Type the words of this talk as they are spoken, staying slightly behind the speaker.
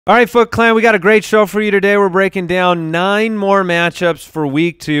All right, Foot Clan, we got a great show for you today. We're breaking down 9 more matchups for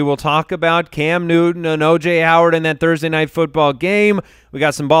Week 2. We'll talk about Cam Newton and O.J. Howard in that Thursday Night Football game. We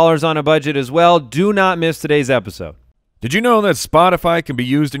got some ballers on a budget as well. Do not miss today's episode. Did you know that Spotify can be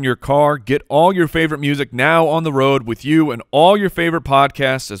used in your car? Get all your favorite music now on the road with you and all your favorite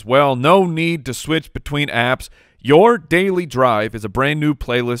podcasts as well. No need to switch between apps. Your daily drive is a brand new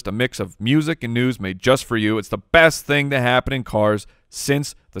playlist, a mix of music and news made just for you. It's the best thing to happen in cars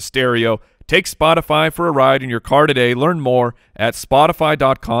since the stereo. Take Spotify for a ride in your car today. Learn more at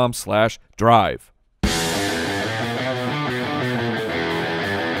spotify.com/drive.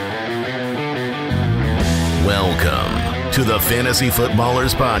 Welcome to the Fantasy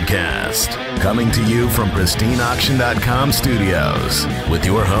Footballers Podcast, coming to you from pristineauction.com studios with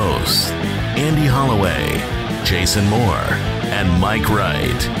your hosts, Andy Holloway, Jason Moore, and Mike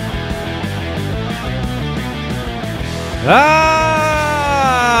Wright.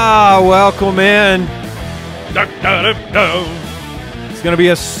 Welcome in. It's going to be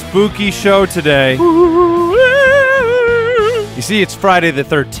a spooky show today. You see, it's Friday the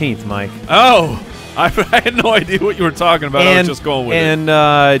 13th, Mike. Oh, I had no idea what you were talking about. I was just going with it.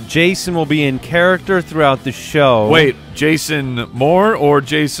 And Jason will be in character throughout the show. Wait, Jason Moore or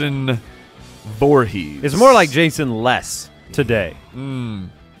Jason Voorhees? It's more like Jason Less today.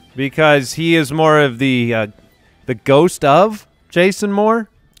 Because he is more of the ghost of Jason Moore.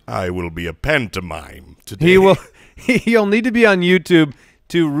 I will be a pantomime today. He'll need to be on YouTube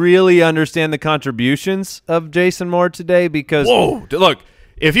to really understand the contributions of Jason Moore today because... Whoa, look,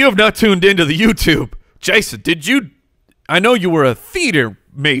 if you have not tuned into the YouTube, Jason, I know you were a theater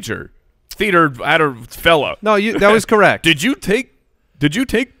major, theater fellow. No, that was correct. Did you take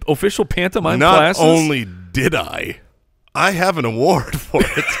official pantomime Not classes? Not only did I have an award for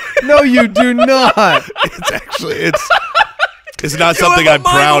it. No, you do not. It's not something I'm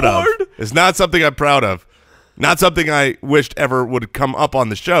proud of. It's not something I'm proud of. Not something I wished ever would come up on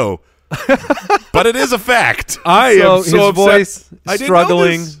the show. But it is a fact. I am so his voice upset.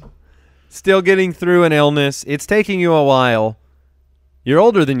 struggling, still getting through an illness. It's taking you a while. You're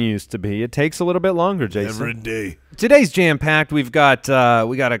older than you used to be. It takes a little bit longer, Jason. Every day. Today's jam-packed. We've got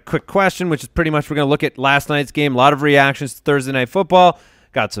a quick question, which is pretty much we're going to look at last night's game. A lot of reactions to Thursday Night Football.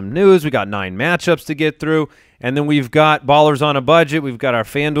 Got some news. We got 9 matchups to get through. And then we've got ballers on a budget. We've got our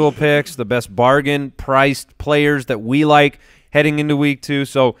FanDuel picks, the best bargain-priced players that we like heading into Week 2.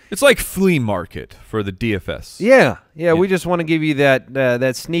 So it's like flea market for the DFS. Yeah. We just want to give you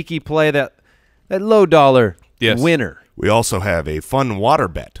that sneaky play, that low-dollar winner. We also have a fun water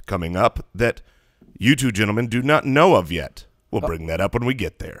bet coming up that you two gentlemen do not know of yet. We'll bring that up when we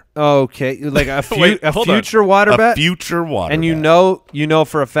get there. Okay, like a future water bet? A future water and bet. you know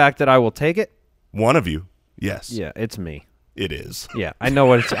for a fact that I will take it? One of you, yes. Yeah, it's me. It is. Yeah, I know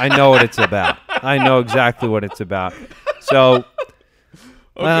what it's about. I know exactly what it's about. So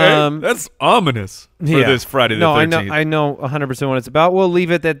okay, that's ominous for this Friday the 13th. I know 100% what it's about. We'll leave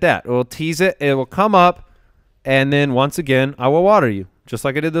it at that. We'll tease it. It will come up. And then once again, I will water you, just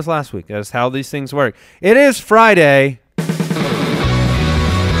like I did this last week. That's how these things work. It is Friday.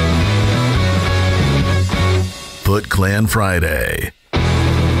 FootClan Friday.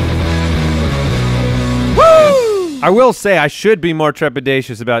 Woo! I will say I should be more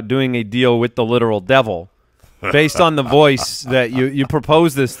trepidatious about doing a deal with the literal devil. Based on the voice that you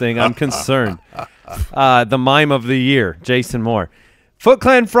propose this thing, I'm concerned. The mime of the year, Jason Moore.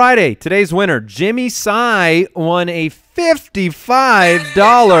 FootClan Friday, today's winner, Jimmy Sy, won a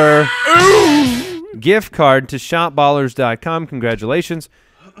 $55 gift card to shopballers.com. Congratulations.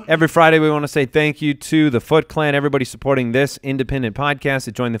 Every Friday we want to say thank you to the FootClan, everybody supporting this independent podcast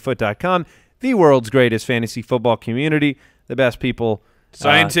at jointhefoot.com, the world's greatest fantasy football community, the best people.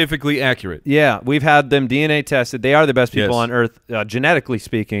 Scientifically accurate. Yeah, we've had them DNA tested. They are the best people on earth, genetically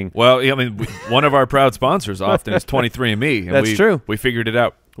speaking. Well, I mean, one of our proud sponsors often is 23andMe. And That's true. We figured it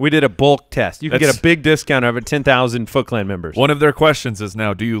out. We did a bulk test. You can get a big discount over 10,000 FootClan members. One of their questions is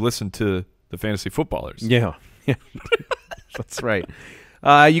now, do you listen to the fantasy footballers? Yeah. That's right.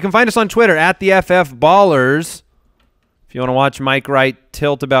 You can find us on Twitter at the FF Ballers. If you want to watch Mike Wright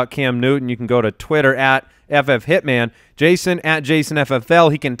tilt about Cam Newton, you can go to Twitter at FF Hitman. Jason at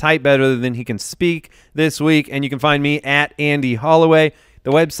JasonFFL. He can type better than he can speak this week. And you can find me at Andy Holloway.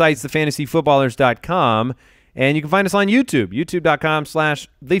 The website's thefantasyfootballers.com. And you can find us on YouTube,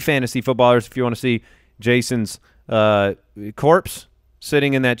 youtube.com/thefantasyfootballers if you want to see Jason's corpse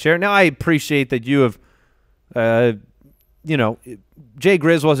sitting in that chair. Now, I appreciate that you have, Jay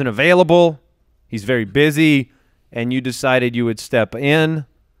Grizz wasn't available. He's very busy. And you decided you would step in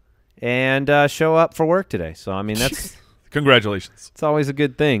and show up for work today. So, I mean, that's Congratulations. It's always a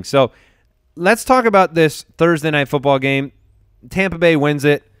good thing. So let's talk about this Thursday night football game. Tampa Bay wins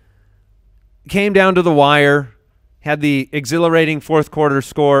it. Came down to the wire. Had the exhilarating fourth quarter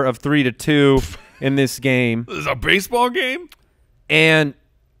score of 3-2 in this game. This is a baseball game? And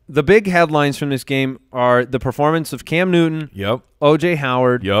the big headlines from this game are the performance of Cam Newton, Yep. O.J.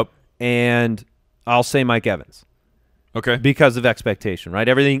 Howard, Yep. and I'll say Mike Evans. Okay. Because of expectation, right?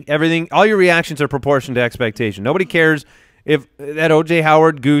 Everything, all your reactions are proportional to expectation. Nobody cares if that O.J.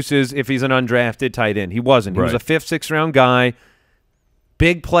 Howard goose is if he's an undrafted tight end. He wasn't. He was a 5th, 6th round guy.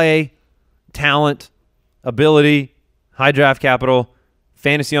 Big play, talent, ability, high draft capital.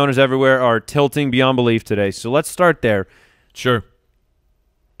 Fantasy owners everywhere are tilting beyond belief today. So let's start there. Sure.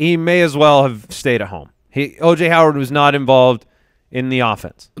 He may as well have stayed at home. O.J. Howard was not involved in the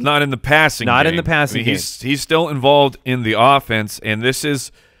offense. Not in the passing game. Not in the passing game. He's still involved in the offense, and this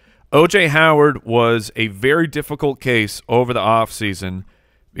is O.J. Howard was a very difficult case over the offseason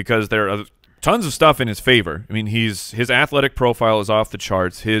because there are tons of stuff in his favor. I mean, his athletic profile is off the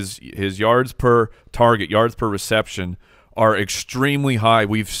charts. His yards per target, yards per reception are extremely high.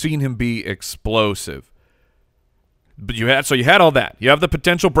 We've seen him be explosive. But you had all that. You have the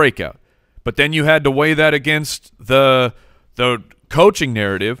potential breakout. But then you had to weigh that against the coaching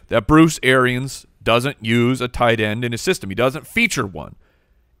narrative that Bruce Arians doesn't use a tight end in his system. He doesn't feature one.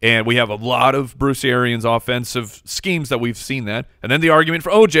 And we have a lot of Bruce Arians' offensive schemes that we've seen that. And then the argument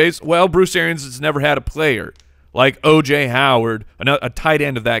for OJ's, well, Bruce Arians has never had a player like O.J. Howard, a tight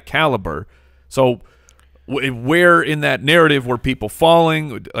end of that caliber. So where in that narrative were people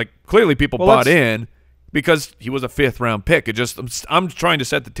falling? Like, clearly people bought in because he was a 5th-round pick. I'm trying to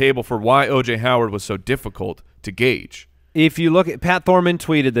set the table for why O.J. Howard was so difficult to gauge. If you look at Pat Thorman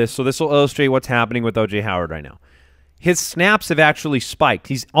tweeted this, so this will illustrate what's happening with O.J. Howard right now. His snaps have actually spiked.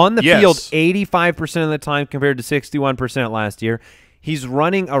 He's on the field 85% of the time compared to 61% last year. He's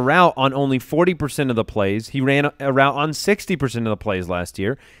running a route on only 40% of the plays. He ran a route on 60% of the plays last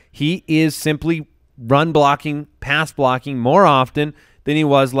year. He is simply run blocking, pass blocking more often than he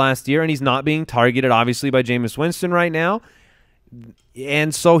was last year, and he's not being targeted, obviously, by Jameis Winston right now.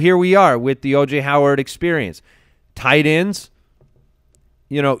 And so here we are with the O.J. Howard experience. Tight ends,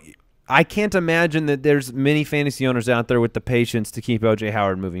 I can't imagine that there's many fantasy owners out there with the patience to keep O.J.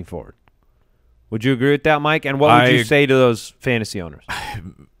 Howard moving forward. Would you agree with that, Mike? And what would you say to those fantasy owners?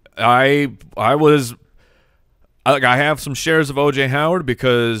 I have some shares of O.J. Howard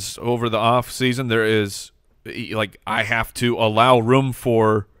because over the off season there is I have to allow room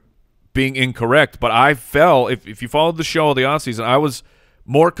for being incorrect. But I fell if you followed the show of the off season, I was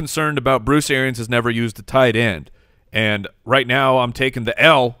more concerned about Bruce Arians has never used a tight end. And right now I'm taking the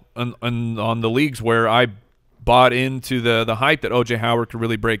L on the leagues where I bought into the hype that O.J. Howard could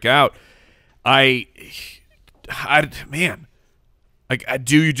really break out. Do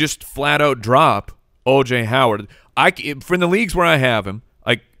you just flat out drop O.J. Howard? For the leagues where I have him,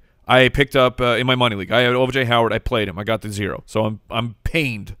 I picked up in my money league. I had O.J. Howard. I played him. I got the 0. So I'm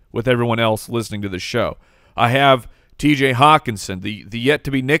pained with everyone else listening to the show. I have T.J. Hawkinson, the yet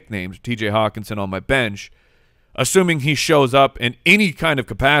to be nicknamed T.J. Hawkinson on my bench. Assuming he shows up in any kind of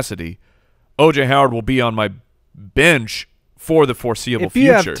capacity, O.J. Howard will be on my bench for the foreseeable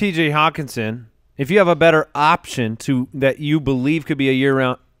future. If you have T.J. Hawkinson, if you have a better option that you believe could be a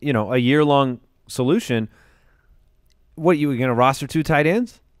year-long solution, what, you going to roster 2 tight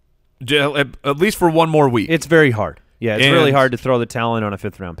ends? At least for one more week. It's very hard. Yeah, it's really hard to throw the talent on a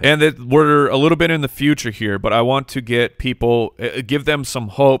 5th-round pick. And we're a little bit in the future here, but I want to get people, give them some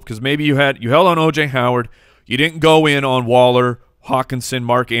hope because maybe you held on O.J. Howard. You didn't go in on Waller, Hawkinson,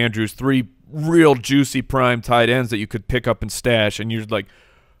 Mark Andrews, 3 real juicy prime tight ends that you could pick up and stash, and you're like,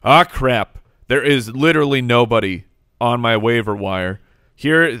 crap. There is literally nobody on my waiver wire.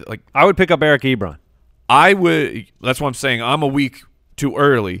 Here, I would pick up Eric Ebron. I would. That's what I'm saying. I'm a week too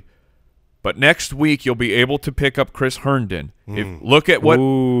early. But next week you'll be able to pick up Chris Herndon. Look at what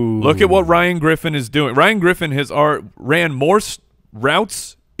Ryan Griffin is doing. Ryan Griffin ran more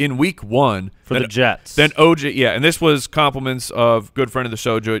routes in week 1 for the Jets than OJ. Yeah, and this was compliments of good friend of the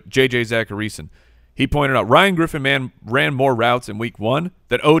show, JJ Zacharyson. He pointed out Ryan Griffin ran more routes in week 1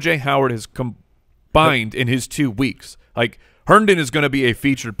 than OJ Howard has combined in his 2 weeks. Herndon is going to be a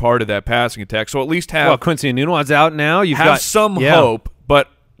featured part of that passing attack. So at least have Quincy Enunwa's out now. You've got some hope, but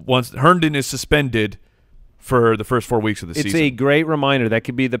once Herndon is suspended for the first 4 weeks of the season. It's a great reminder. That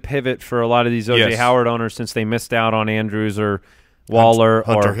could be the pivot for a lot of these O.J. Howard owners since they missed out on Andrews or Waller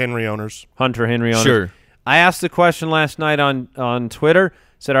Hunter Henry owners. Sure. I asked the question last night on Twitter,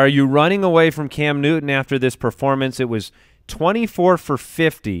 said, are you running away from Cam Newton after this performance? It was 24 for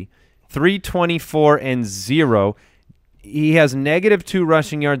 50, 324 and 0. He has -2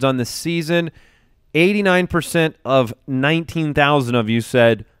 rushing yards on the season. 89% of 19,000 of you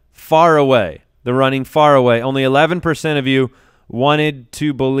said far away. The running far away. Only 11% of you wanted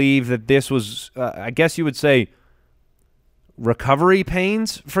to believe that this was, I guess you would say, recovery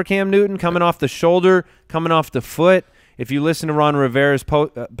pains for Cam Newton, coming off the shoulder, coming off the foot. If you listen to Ron Rivera's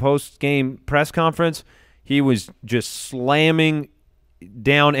post-game press conference, he was just slamming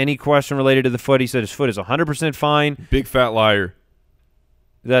down any question related to the foot. He said his foot is 100% fine. Big fat liar.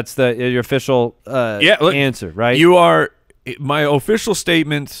 That's your official answer, right? You are my official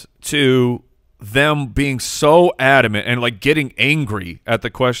statement to them being so adamant and like getting angry at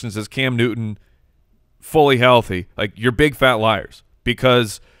the questions as Cam Newton fully healthy. Like, you're big fat liars,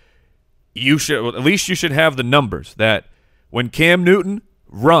 because you should, at least you should have the numbers that when Cam Newton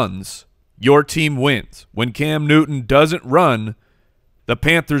runs, your team wins. When Cam Newton doesn't run, the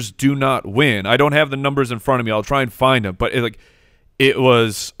Panthers do not win. I don't have the numbers in front of me. I'll try and find them. But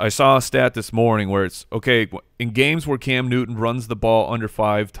I saw a stat this morning where it's, okay, in games where Cam Newton runs the ball under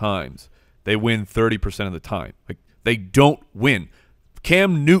 5 times, they win 30% of the time. Like, they don't win.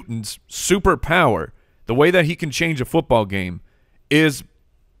 Cam Newton's superpower, the way that he can change a football game, is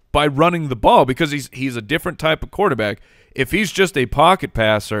by running the ball, because he's a different type of quarterback. If he's just a pocket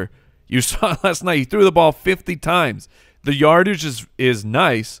passer, you saw last night, he threw the ball 50 times. The yardage is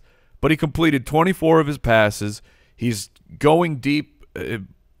nice, but he completed 24 of his passes. He's going deep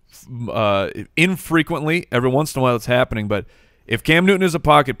infrequently. Every once in a while it's happening, but if Cam Newton is a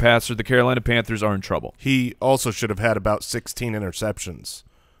pocket passer, the Carolina Panthers are in trouble. He also should have had about 16 interceptions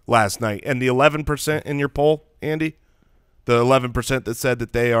last night. And the 11% in your poll, Andy, the 11% that said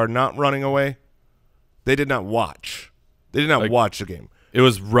that they are not running away, they did not watch. They did not watch the game. It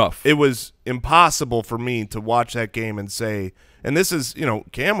was rough. It was impossible for me to watch that game and say, and this is,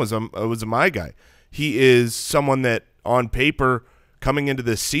 Cam was my guy. He is someone that on paper coming into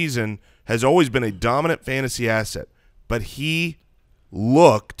this season has always been a dominant fantasy asset, but he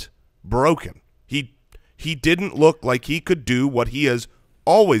looked broken. He didn't look like he could do what he has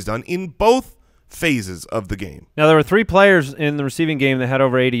always done in both phases of the game. Now, there were 3 players in the receiving game that had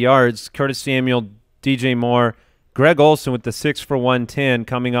over 80 yards: Curtis Samuel, DJ Moore, Greg Olsen with the 6 for 110,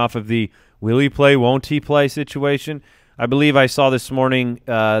 coming off of the will he play, won't he play situation. I believe I saw this morning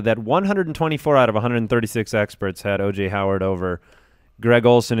that 124 out of 136 experts had O.J. Howard over Greg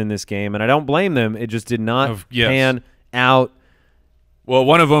Olsen in this game, and I don't blame them. It just did not pan out. Well,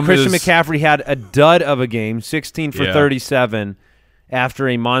 one of them Christian McCaffrey had a dud of a game, 16 for 37 after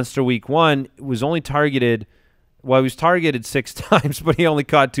a monster week 1. Was only targeted – well, he was targeted 6 times, but he only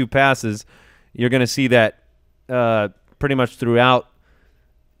caught 2 passes. You're going to see that pretty much throughout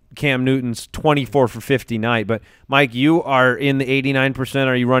Cam Newton's 24 for 50 night. But, Mike, you are in the 89%.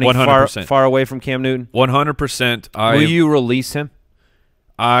 Are you running far away from Cam Newton? 100%. Will you release him?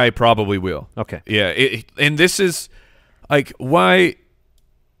 I probably will. Okay. Yeah, and this is like why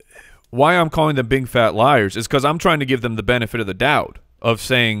I'm calling them big fat liars is because I'm trying to give them the benefit of the doubt of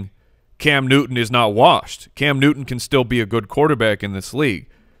saying Cam Newton is not washed. Cam Newton can still be a good quarterback in this league.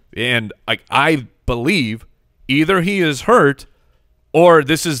 And I believe either he is hurt or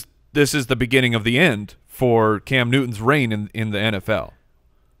this is the beginning of the end for Cam Newton's reign in the NFL.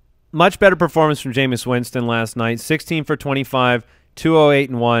 Much better performance from Jameis Winston last night, 16 for 25, 208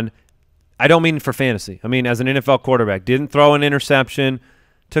 and 1. I don't mean for fantasy. I mean as an NFL quarterback. Didn't throw an interception,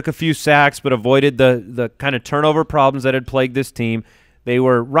 took a few sacks, but avoided the kind of turnover problems that had plagued this team. They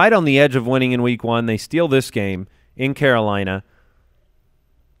were right on the edge of winning in week 1. They steal this game in Carolina.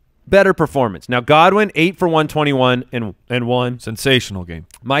 Better performance. Now, Godwin, 8 for 121 and 1. Sensational game.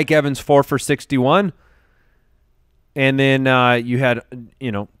 Mike Evans, 4 for 61. And then you had,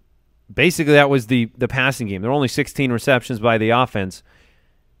 basically that was the passing game. There were only 16 receptions by the offense.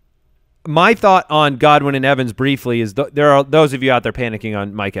 My thought on Godwin and Evans briefly is there are those of you out there panicking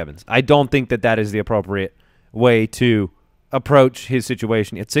on Mike Evans. I don't think that is the appropriate way to approach his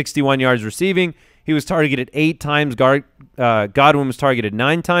situation. At 61 yards receiving, he was targeted 8 times. Godwin was targeted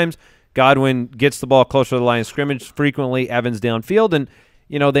 9 times. Godwin gets the ball closer to the line of scrimmage frequently. Evans downfield, and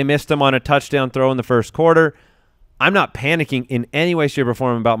they missed him on a touchdown throw in the first quarter. I'm not panicking in any way, shape, or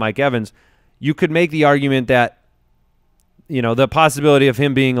form about Mike Evans. You could make the argument that the possibility of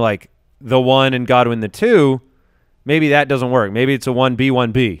him being like the 1 and Godwin the 2, maybe that doesn't work. Maybe it's a 1B,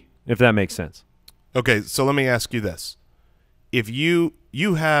 1B, if that makes sense. Okay, so let me ask you this. If you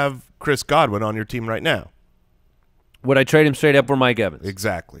have Chris Godwin on your team right now. Would I trade him straight up for Mike Evans?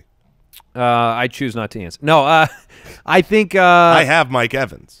 Exactly. I choose not to answer. No, I think I have Mike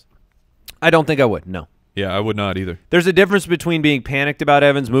Evans. I don't think I would, no. Yeah, I would not either. There's a difference between being panicked about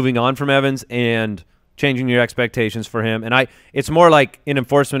Evans, moving on from Evans, and changing your expectations for him. And it's more like an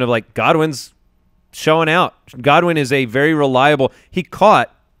enforcement of like Godwin's showing out. Godwin is a very reliable. He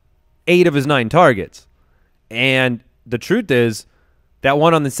caught 8 of his 9 targets. And the truth is that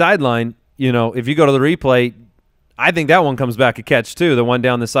one on the sideline, if you go to the replay, I think that one comes back a catch too, the one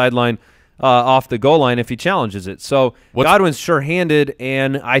down the sideline off the goal line if he challenges it. So Godwin's sure-handed,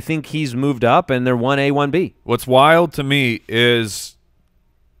 and I think he's moved up, and they're 1A, 1B. What's wild to me is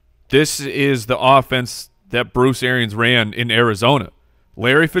this is the offense that Bruce Arians ran in Arizona.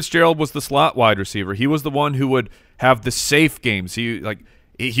 Larry Fitzgerald was the slot wide receiver. He was the one who would have the safe games. He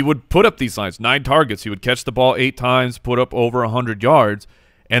would put up these lines, 9 targets. He would catch the ball 8 times, put up over 100 yards.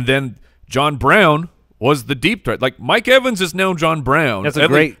 And then John Brown was the deep threat. Like Mike Evans is now John Brown. That's a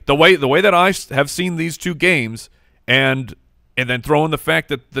great the way that I have seen these 2 games, and then throw in the fact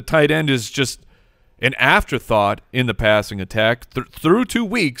that the tight end is just an afterthought in the passing attack through 2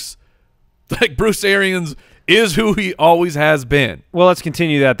 weeks. Like Bruce Arians is who he always has been. Well, let's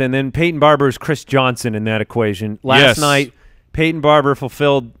continue that then. Then Peyton Barber is Chris Johnson in that equation. Last night, Peyton Barber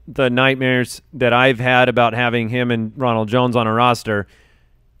fulfilled the nightmares that I've had about having him and Ronald Jones on a roster.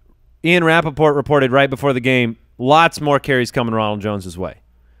 Ian Rappaport reported right before the game, lots more carries coming Ronald Jones' way.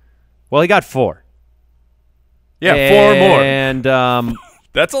 Well, he got 4. Yeah, 4 more. And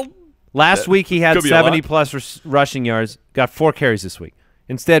that's last week he had 70-plus rushing yards, got 4 carries this week.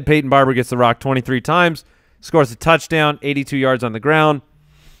 Instead, Peyton Barber gets the rock 23 times, scores a touchdown, 82 yards on the ground,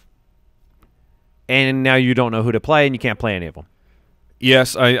 and now you don't know who to play, and you can't play any of them.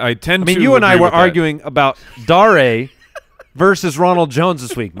 Yes, I tend to. I mean, you and I were arguing about Dare versus Ronald Jones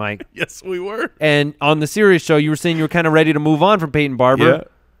this week, Mike. Yes, we were. And on the Sirius show, you were saying you were kind of ready to move on from Peyton Barber. Yeah.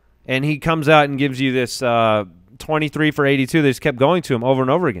 And he comes out and gives you this 23 for 82. They just kept going to him over and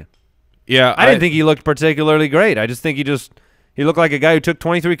over again. Yeah, I didn't think he looked particularly great. I just think he looked like a guy who took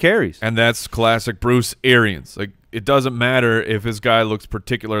 23 carries. And that's classic Bruce Arians. Like, it doesn't matter if his guy looks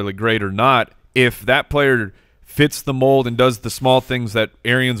particularly great or not. If that player fits the mold and does the small things that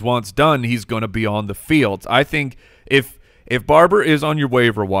Arians wants done, he's going to be on the field. I think if Barber is on your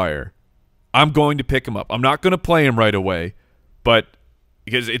waiver wire, I'm going to pick him up. I'm not going to play him right away, but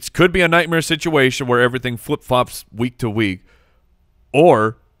because it could be a nightmare situation where everything flip-flops week to week,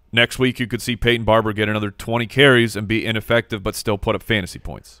 or next week you could see Peyton Barber get another 20 carries and be ineffective but still put up fantasy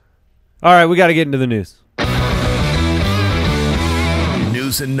points. All right, we got to get into the news.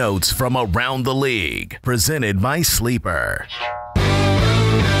 News and notes from around the league, presented by Sleeper.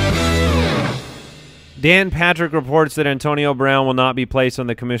 Dan Patrick reports that Antonio Brown will not be placed on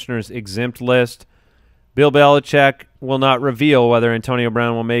the commissioner's exempt list. Bill Belichick will not reveal whether Antonio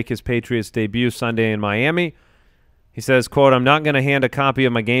Brown will make his Patriots debut Sunday in Miami. He says, quote, "I'm not going to hand a copy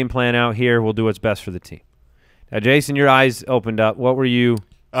of my game plan out here. We'll do what's best for the team." Now, Jason, your eyes opened up. What were you?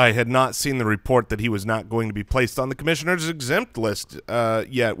 I had not seen the report that he was not going to be placed on the commissioner's exempt list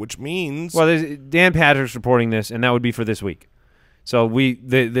yet, which means... Well, Dan Patrick's reporting this, and that would be for this week. So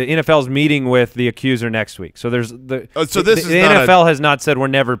the NFL's meeting with the accuser next week. So there's the NFL has not said we're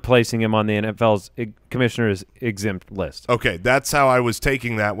never placing him on the NFL's commissioner's exempt list. Okay, that's how I was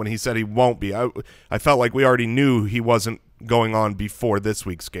taking that when he said he won't be. I felt like we already knew he wasn't going on before this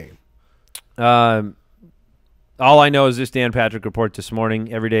week's game. All I know is this Dan Patrick report this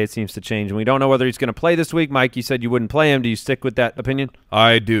morning. Every day it seems to change, and we don't know whether he's going to play this week. Mike, you said you wouldn't play him. Do you stick with that opinion?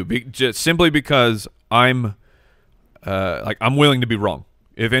 I do, just simply because I'm willing to be wrong.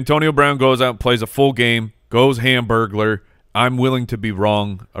 If Antonio Brown goes out and plays a full game, goes Hamburglar, I'm willing to be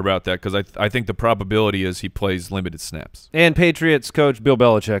wrong about that because I think the probability is he plays limited snaps. And Patriots coach Bill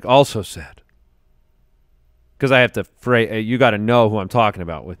Belichick also said, because I have to you got to know who I'm talking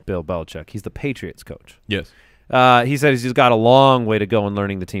about with Bill Belichick. He's the Patriots coach. Yes. He says he's got a long way to go in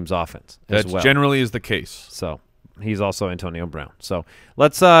learning the team's offense as well. That generally is the case. So he's also Antonio Brown. So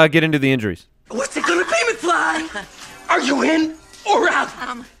let's get into the injuries. What's it going to be, McFly? Are you in or out?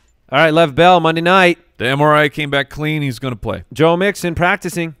 All right, Lev Bell, Monday night. The MRI came back clean. He's going to play. Joe Mixon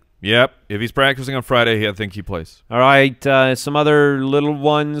practicing. Yep. If he's practicing on Friday, I think he plays. All right, some other little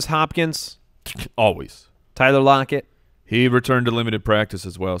ones. Hopkins. Always. Tyler Lockett. He returned to limited practice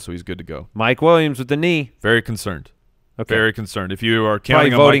as well, so he's good to go. Mike Williams with the knee. Very concerned. Okay. Very concerned. If you are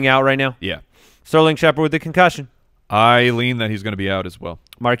counting probably on voting out right now. Yeah. Sterling Shepard with the concussion. I lean that he's going to be out as well.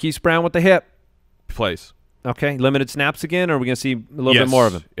 Marquise Brown with the hip. Plays. Okay, limited snaps again, or are we going to see a little bit more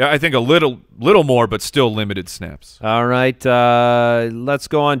of him? Yeah, I think a little more, but still limited snaps. All right, let's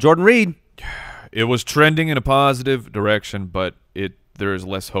go on. Jordan Reed. It was trending in a positive direction, but there is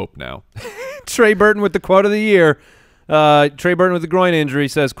less hope now. Trey Burton with the quote of the year. Trey Burton with the groin injury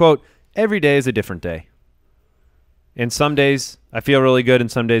says, quote, "Every day is a different day. And some days I feel really good, and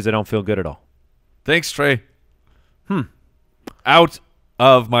some days I don't feel good at all." Thanks, Trey. Out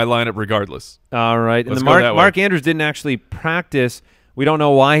of my lineup regardless. All right. Let's And go that way. Mark Andrews didn't actually practice. We don't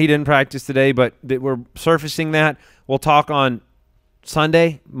know why he didn't practice today, but we're surfacing that. We'll talk on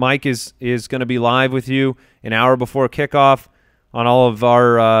Sunday. Mike is going to be live with you an hour before kickoff on all of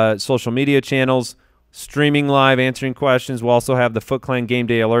our social media channels, streaming live, answering questions. We'll also have the FootClan Game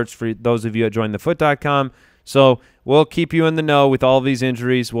Day alerts for those of you at jointhefoot.com. So we'll keep you in the know with all of these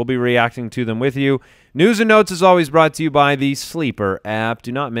injuries. We'll be reacting to them with you. News and Notes is always brought to you by the Sleeper app.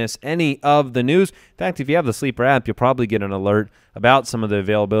 Do not miss any of the news. In fact, if you have the Sleeper app, you'll probably get an alert about some of the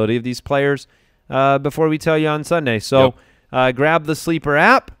availability of these players before we tell you on Sunday. So grab the Sleeper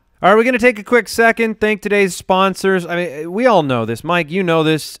app. All right, we're going to take a quick second, thank today's sponsors. I mean, we all know this. Mike, you know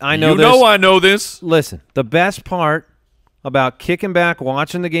this. I know this. You know I know this. Listen, the best part about kicking back,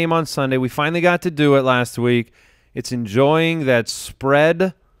 watching the game on Sunday, we finally got to do it last week. It's enjoying that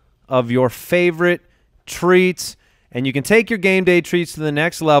spread of your favorite treats, and you can take your game day treats to the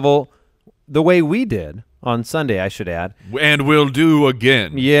next level the way we did on Sunday, I should add. And we'll do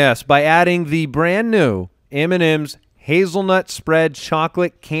again. Yes, by adding the brand new M&M's Hazelnut Spread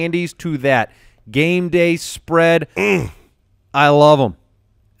Chocolate Candies to that game day spread. I love them.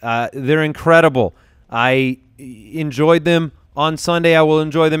 They're incredible. I enjoyed them on Sunday. I will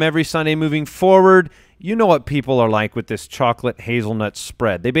enjoy them every Sunday moving forward. You know what people are like with this chocolate hazelnut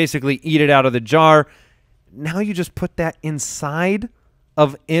spread. They basically eat it out of the jar. Now you just put that inside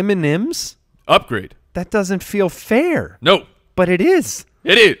of M&M's? Upgrade. That doesn't feel fair. No. But it is.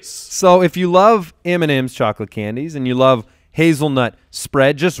 It is. So if you love M&M's chocolate candies and you love hazelnut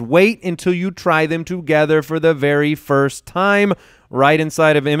spread, just wait until you try them together for the very first time. Right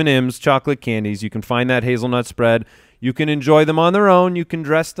inside of M&M's chocolate candies, you can find that hazelnut spread. You can enjoy them on their own. You can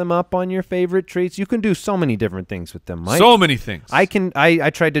dress them up on your favorite treats. You can do so many different things with them, Mike. So many things. I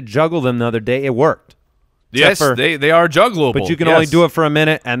tried to juggle them the other day. It worked. Yes, they are juggleable. But you can only do it for a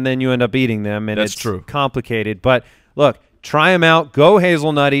minute, and then you end up eating them, and That's it's true. complicated. But look, try them out. Go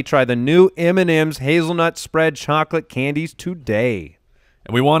hazelnutty. Try the new M&M's Hazelnut Spread Chocolate Candies today.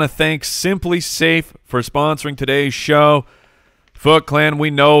 And we want to thank Simply Safe for sponsoring today's show. FootClan,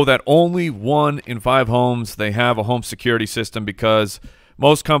 we know that only 1 in 5 homes, they have a home security system because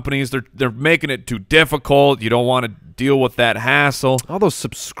most companies, they're making it too difficult. You don't want to deal with that hassle. All those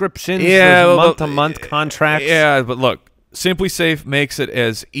subscriptions, Yeah, those well, month-to-month contracts. Yeah, but look, Simply Safe makes it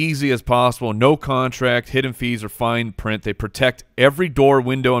as easy as possible. No contract, hidden fees, or fine print. They protect every door,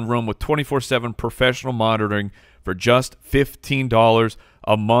 window, and room with 24/7 professional monitoring for just $15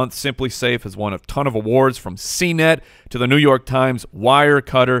 a month. Simply Safe has won a ton of awards from CNET to the New York Times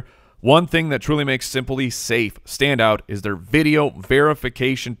Wirecutter. One thing that truly makes Simply Safe stand out is their video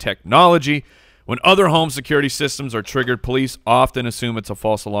verification technology. When other home security systems are triggered, police often assume it's a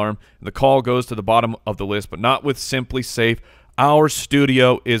false alarm, and the call goes to the bottom of the list, but not with Simply Safe. Our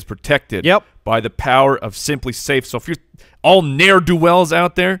studio is protected by the power of Simply Safe. So if you're all ne'er-do-wells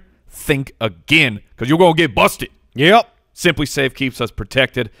out there, think again, because you're going to get busted. Simply Safe keeps us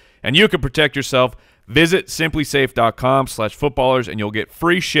protected, and you can protect yourself. Visit simplysafe.com/footballers, and you'll get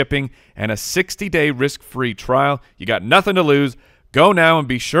free shipping and a 60-day risk-free trial. You got nothing to lose. Go now and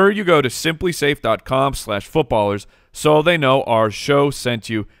be sure you go to simplysafe.com/footballers so they know our show sent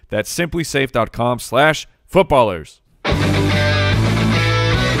you. That's simplysafe.com/footballers.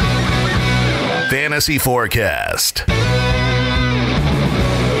 Fantasy Forecast.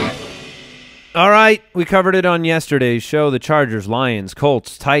 All right, we covered it on yesterday's show. The Chargers, Lions,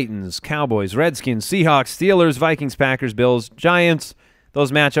 Colts, Titans, Cowboys, Redskins, Seahawks, Steelers, Vikings, Packers, Bills, Giants.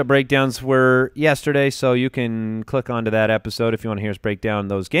 Those matchup breakdowns were yesterday, so you can click onto that episode if you want to hear us break down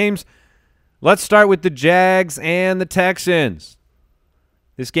those games. Let's start with the Jags and the Texans.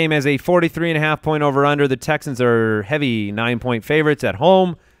 This game has a 43.5-point over-under. The Texans are heavy 9-point favorites at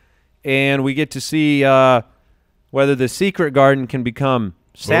home, and we get to see whether the Secret Garden can become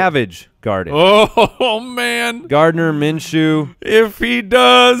Savage Garden. Oh, man. Gardner Minshew. If he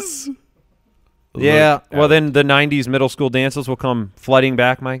does. Yeah, well, then the 90s middle school dances will come flooding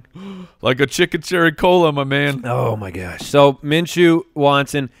back, Mike. Like a chicken cherry cola, my man. Oh, my gosh. So, Minshew,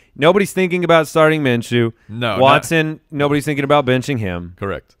 Watson. Nobody's thinking about starting Minshew. No. Watson, nobody's thinking about benching him.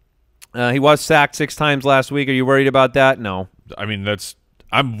 Correct. He was sacked 6 times last week. Are you worried about that? No. I mean,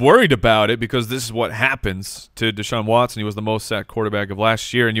 I'm worried about it because this is what happens to Deshaun Watson. He was the most sacked quarterback of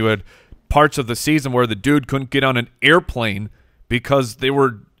last year, and you had parts of the season where the dude couldn't get on an airplane because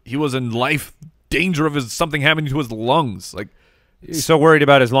he was in life danger of something happening to his lungs. Like, so worried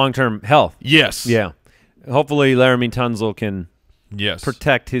about his long-term health. Yes. Yeah. Hopefully Laramie Tunsil can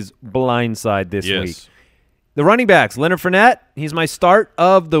protect his blind side this week. The running backs, Leonard Fournette, he's my start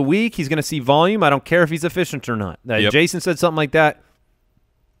of the week. He's going to see volume. I don't care if he's efficient or not. Yep. Jason said something like that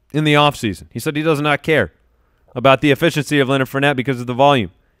in the offseason. He said he does not care about the efficiency of Leonard Fournette because of the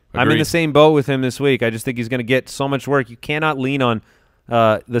volume. Agreed. I'm in the same boat with him this week. I just think he's going to get so much work. You cannot lean on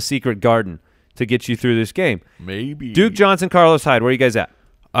the secret garden to get you through this game. Maybe. Duke Johnson, Carlos Hyde, where are you guys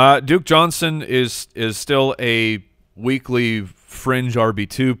at? Duke Johnson is still a weekly fringe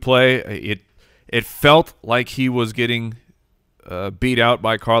RB2 play. It felt like he was getting beat out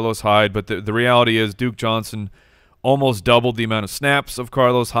by Carlos Hyde, but the reality is Duke Johnson almost doubled the amount of snaps of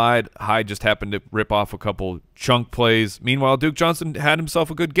Carlos Hyde. Hyde just happened to rip off a couple chunk plays. Meanwhile, Duke Johnson had himself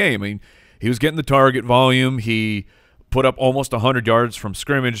a good game. I mean, he was getting the target volume. He put up almost 100 yards from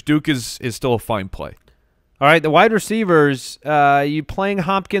scrimmage. Duke is still a fine play. All right, the wide receivers, you playing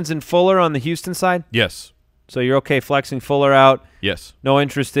Hopkins and Fuller on the Houston side? Yes. So you're okay flexing Fuller out? Yes. No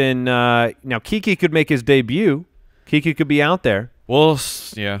interest in now Kiki could make his debut. Kiki could be out there. We'll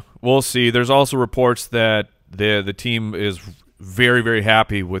see. There's also reports that the team is very, very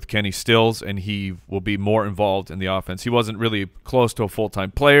happy with Kenny Stills, and he will be more involved in the offense. He wasn't really close to a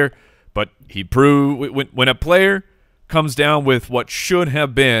full-time player, but he proved when a player comes down with what should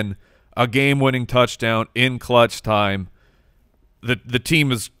have been a game-winning touchdown in clutch time, the team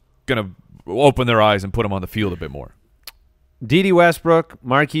is going to open their eyes and put him on the field a bit more. D.D. Westbrook,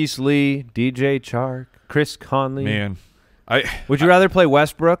 Marquise Lee, DJ Chark, Chris Conley. Man, would you rather play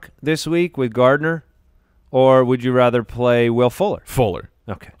Westbrook this week with Gardner, or would you rather play Will Fuller? Fuller.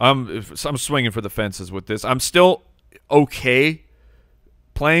 Okay. I'm swinging for the fences with this. I'm still okay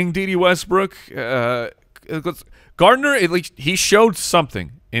playing D.D. Westbrook. Gardner, at least he showed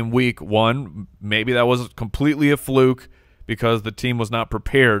something in week 1. Maybe that was completely a fluke because the team was not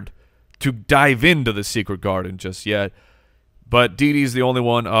prepared to dive into the secret garden just yet. But D.D.'s the only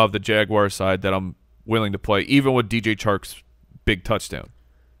one of the Jaguars side that I'm willing to play, even with DJ Chark's big touchdown.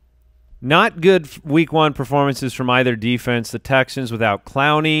 Not good week 1 performances from either defense. The Texans without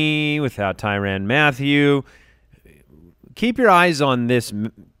Clowney, without Tyrann Mathieu. Keep your eyes on this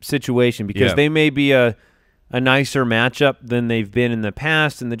situation because they may be a nicer matchup than they've been in the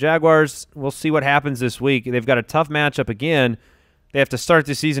past. And the Jaguars, we'll see what happens this week. They've got a tough matchup again. They have to start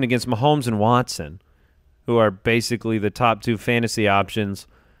the season against Mahomes and Watson, who are basically the top 2 fantasy options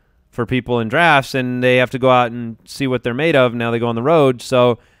for people in drafts, and they have to go out and see what they're made of. Now they go on the road.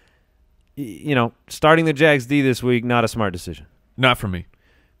 So, starting the Jags D this week, not a smart decision. Not for me.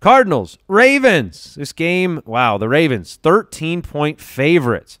 Cardinals, Ravens. This game, wow, the Ravens, 13-point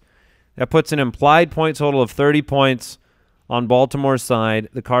favorites. That puts an implied point total of 30 points on Baltimore's side.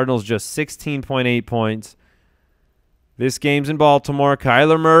 The Cardinals just 16.8 points. This game's in Baltimore.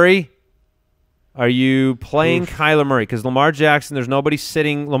 Kyler Murray, are you playing Kyler Murray? Because Lamar Jackson, there's nobody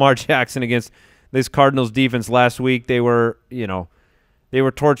sitting Lamar Jackson against this Cardinals defense. Last week they were, they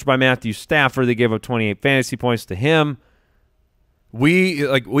were torched by Matthew Stafford. They gave up 28 fantasy points to him. We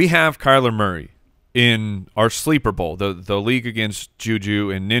have Kyler Murray in our sleeper bowl, the league against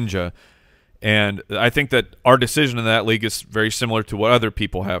Juju and Ninja, and I think that our decision in that league is very similar to what other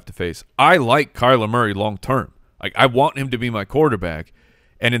people have to face. I like Kyler Murray long term. I want him to be my quarterback,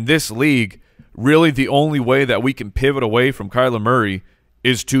 and in this league, really the only way that we can pivot away from Kyler Murray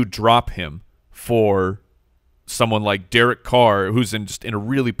is to drop him for someone like Derek Carr, who's in a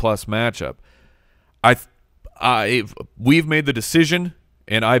really plus matchup. We've made the decision,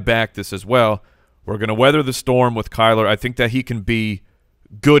 and I back this as well. We're going to weather the storm with Kyler. I think that he can be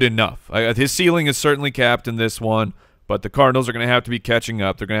good enough. His ceiling is certainly capped in this one, but the Cardinals are going to have to be catching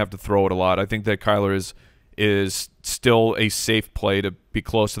up. They're going to have to throw it a lot. I think that Kyler is still a safe play to be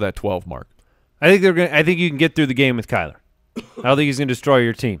close to that 12 mark. I think you can get through the game with Kyler. I don't think he's going to destroy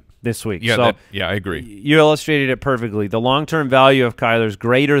your team this week. Yeah, I agree. You illustrated it perfectly. The long-term value of Kyler is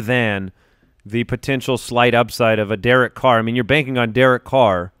greater than the potential slight upside of a Derek Carr. I mean, you're banking on Derek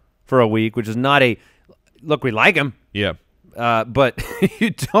Carr for a week, which is not a look. We like him, yeah, but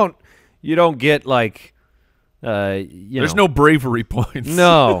you don't get like there's no bravery points.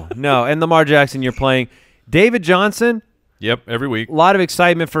 No, and Lamar Jackson, you're playing David Johnson. Yep, every week. A lot of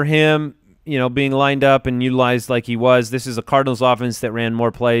excitement for him. Being lined up and utilized like he was. This is a Cardinals offense that ran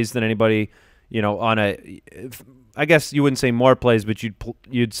more plays than anybody. I guess you wouldn't say more plays, but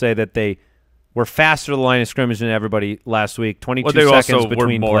you'd say that they were faster to the line of scrimmage than everybody last week. 22 seconds also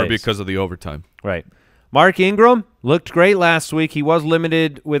between were more plays because of the overtime. Right. Mark Ingram looked great last week. He was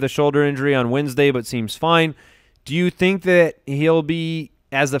limited with a shoulder injury on Wednesday, but seems fine. Do you think that he'll be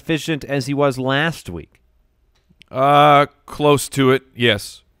as efficient as he was last week? Close to it,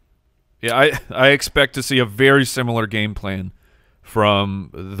 yes. Yeah, I expect to see a very similar game plan from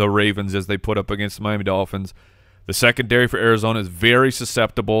the Ravens as they put up against the Miami Dolphins. The secondary for Arizona is very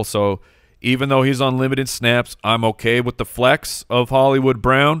susceptible, so even though he's on limited snaps, I'm okay with the flex of Hollywood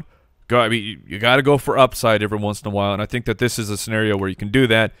Brown. I mean, you got to go for upside every once in a while, and I think that this is a scenario where you can do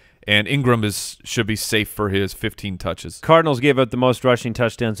that, and Ingram should be safe for his 15 touches. Cardinals gave up the most rushing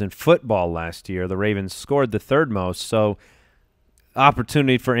touchdowns in football last year. The Ravens scored the third most, so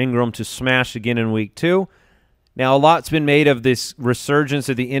opportunity for Ingram to smash again in week 2. Now, a lot's been made of this resurgence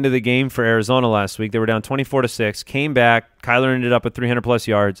at the end of the game for Arizona last week. They were down 24-6, came back. Kyler ended up with 300-plus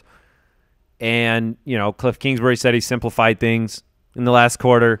yards. And, you know, Cliff Kingsbury said he simplified things in the last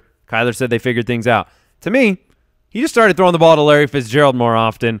quarter. Kyler said they figured things out. To me, he just started throwing the ball to Larry Fitzgerald more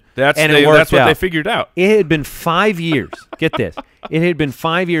often, That's and what it worked out. they figured out. It had been 5 years. Get this. It had been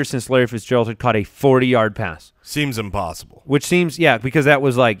 5 years since Larry Fitzgerald had caught a 40-yard pass. Seems impossible. Which seems, yeah, because that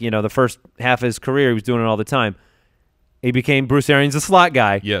was like, you know, the first half of his career, he was doing it all the time. He became Bruce Arians, the slot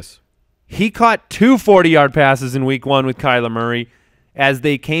guy. Yes. He caught 2 40-yard passes in week 1 with Kyler Murray as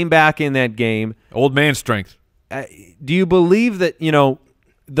they came back in that game. Old man strength. Do you believe that, you know,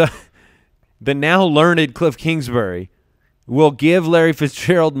 the now learned Cliff Kingsbury will give Larry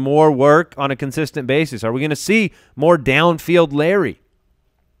Fitzgerald more work on a consistent basis? Are we going to see more downfield Larry?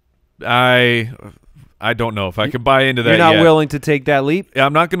 I don't know if I can buy into that. You're not yet. willing to take that leap?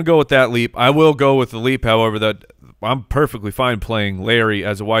 I'm not going to go with that leap. I will go with the leap, however, that I'm perfectly fine playing Larry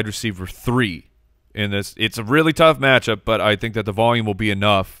as a wide receiver 3 in this. It's a really tough matchup, but I think that the volume will be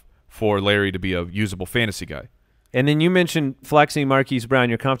enough for Larry to be a usable fantasy guy. And then you mentioned flexing Marquise Brown.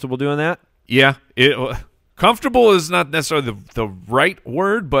 You're comfortable doing that? Yeah. Comfortable is not necessarily the right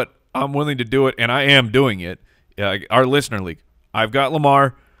word, but I'm willing to do it, and I am doing it. Our listener league. I've got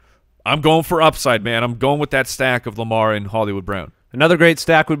Lamar. I'm going for upside, man. I'm going with that stack of Lamar and Hollywood Brown. Another great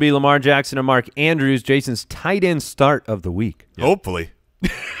stack would be Lamar Jackson and Mark Andrews, Jason's tight end start of the week. Yep. Hopefully.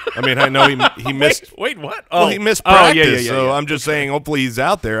 I mean, I know he missed. Wait, what? Well, he missed practice, yeah. so I'm just saying hopefully he's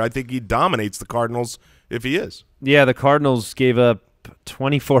out there. I think he dominates the Cardinals if he is. Yeah, the Cardinals gave up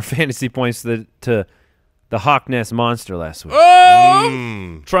 24 fantasy points to the Hawk Nest Monster last week.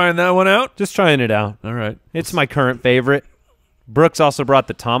 Oh! Trying that one out? Just trying it out. All right. It's my current favorite. Brooks also brought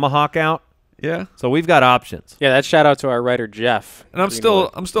the Tomahawk out. Yeah. So we've got options. Yeah, that's shout out to our writer Jeff. And I'm still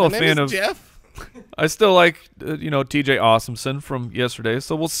a fan of Jeff. I still like TJ Awesomson from yesterday,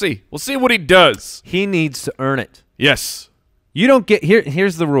 so we'll see. We'll see what he does. He needs to earn it. Yes. You don't get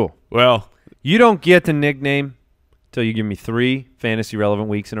here's the rule. Well, You don't get the nickname until you give me 3 fantasy relevant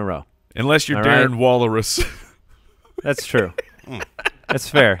weeks in a row. unless you're All Darren right. Walrus. That's true. That's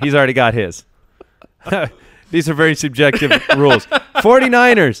fair. He's already got his. These are very subjective rules.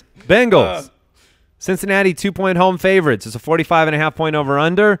 49ers, Bengals. Cincinnati 2-point home favorites. It's a 45.5-point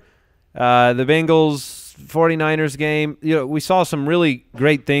over-under. The Bengals 49ers game, you know, we saw some really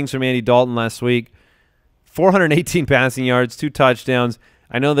great things from Andy Dalton last week. 418 passing yards, 2 touchdowns.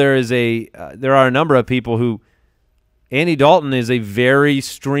 I know there are a number of people who Andy Dalton is a very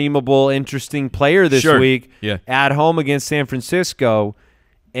streamable, interesting player this week at home against San Francisco,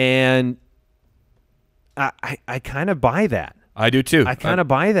 and I kind of buy that. I do too. I kind of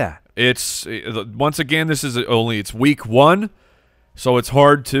buy that. It's once again, it's week 1, so it's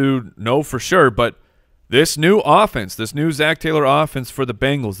hard to know for sure. But this new offense, this new Zach Taylor offense for the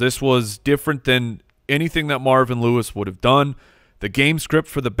Bengals, this was different than anything that Marvin Lewis would have done. The game script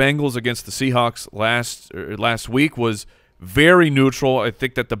for the Bengals against the Seahawks last week was very neutral. I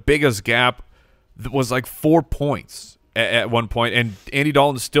think that the biggest gap was like 4 points at one point, and Andy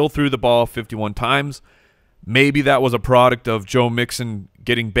Dalton still threw the ball 51 times. Maybe that was a product of Joe Mixon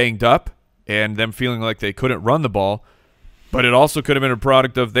getting banged up and them feeling like they couldn't run the ball, but it also could have been a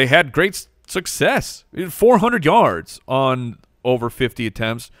product of they had great success. 400 yards on over 50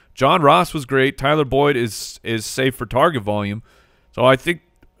 attempts. John Ross was great. Tyler Boyd is safe for target volume. So I think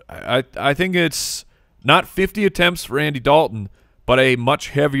it's not 50 attempts for Andy Dalton, but a much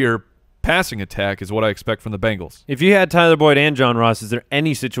heavier passing attack is what I expect from the Bengals. If you had Tyler Boyd and John Ross, is there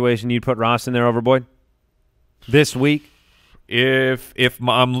any situation you'd put Ross in there over Boyd this week? If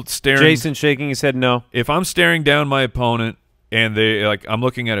I'm staring, Jason shaking his head no. If I'm staring down my opponent and I'm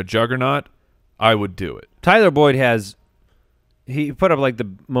looking at a juggernaut, I would do it. Tyler Boyd he put up like the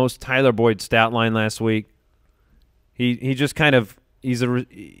most Tyler Boyd stat line last week. He just kind of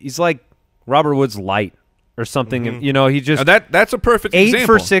he's like Robert Woods light or something. Mm-hmm. You know, he just that's a perfect 8 example.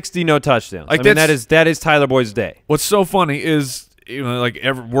 for 60, no touchdowns. Like, I mean, that is Tyler Boyd's day. What's so funny is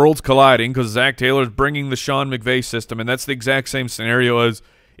worlds colliding because Zach Taylor's bringing the Sean McVay system, and that's the exact same scenario as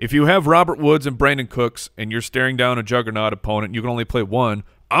if you have Robert Woods and Brandon Cooks and you're staring down a juggernaut opponent, you can only play one.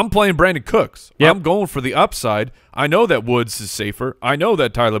 I'm playing Brandon Cooks. Yep. I'm going for the upside. I know that Woods is safer. I know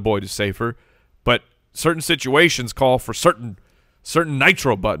that Tyler Boyd is safer, but certain situations call for certain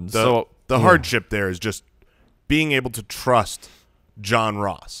nitro buttons. The hardship there is just being able to trust John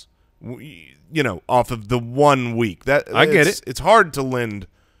Ross. Off of the 1 week. I get it. It's hard to lend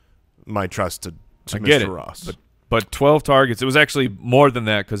my trust to Mr. Ross. But 12 targets. It was actually more than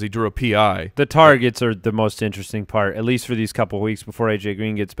that because he drew a PI. The targets are the most interesting part, at least for these couple of weeks before A.J.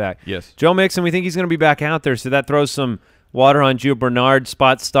 Green gets back. Yes. Joe Mixon, we think he's going to be back out there, so that throws some water on Gio Bernard's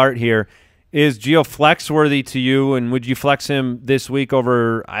spot start here. Is Gio flex-worthy to you, and would you flex him this week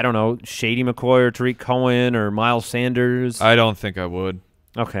over, I don't know, Shady McCoy or Tariq Cohen or Miles Sanders? I don't think I would.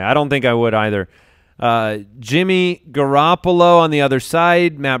 Okay, I don't think I would either. Jimmy Garoppolo on the other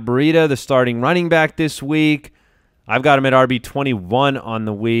side. Matt Breida, the starting running back this week. I've got him at RB21 on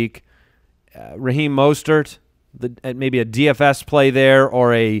the week. Raheem Mostert, maybe a DFS play there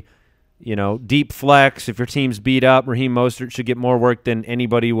or a deep flex. If your team's beat up, Raheem Mostert should get more work than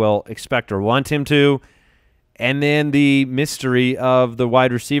anybody will expect or want him to. And then the mystery of the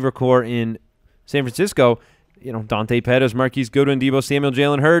wide receiver core in San Francisco, Dante Pettis, Marquise Goodwin, Deebo Samuel,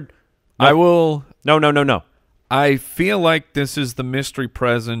 Jalen Hurd. No. I feel like this is the mystery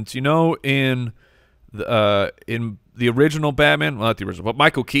present. In the original Batman, well, not the original, but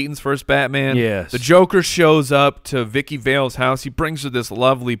Michael Keaton's first Batman. Yes. The Joker shows up to Vicky Vale's house. He brings her this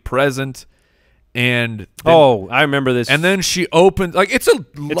lovely present, and I remember this. And then she opens it's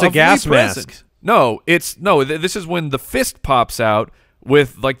a gas present. mask. This is when the fist pops out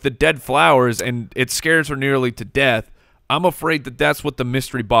with like the dead flowers, and it scares her nearly to death. I'm afraid that that's what the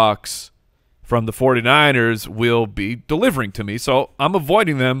mystery box from the 49ers will be delivering to me, so I'm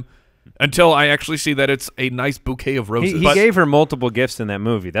avoiding them until I actually see that it's a nice bouquet of roses. He gave her multiple gifts in that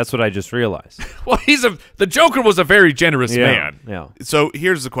movie. That's what I just realized. Well, the Joker was a very generous man. Yeah. So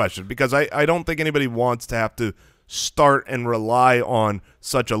here's the question, because I don't think anybody wants to have to start and rely on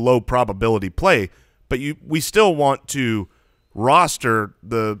such a low probability play, but we still want to roster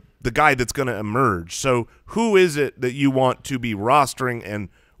the guy that's going to emerge. So who is it that you want to be rostering and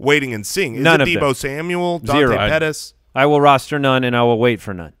waiting and seeing? Is None it of Deebo them. Samuel, Dante Zero. Pettis? I will roster none, and I will wait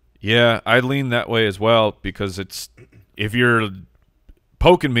for none. Yeah, I lean that way as well, because if you're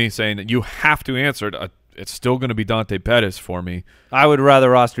poking me saying that you have to answer it, it's still going to be Dante Pettis for me. I would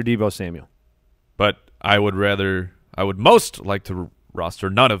rather roster Deebo Samuel. But I would most like to roster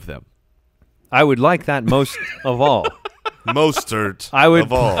none of them. I would like that most of all. Mostert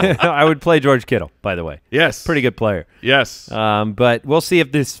of all. I would play George Kittle, by the way. Yes. Pretty good player. Yes. But we'll see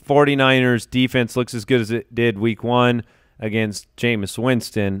if this 49ers defense looks as good as it did week 1 against Jameis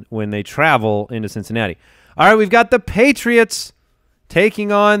Winston when they travel into Cincinnati. All right, we've got the Patriots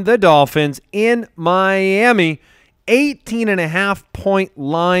taking on the Dolphins in Miami. 18.5-point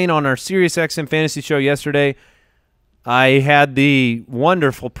line on our SiriusXM fantasy show yesterday. I had the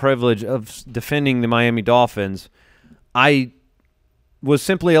wonderful privilege of defending the Miami Dolphins. I was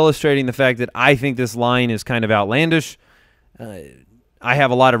simply illustrating the fact that I think this line is kind of outlandish. I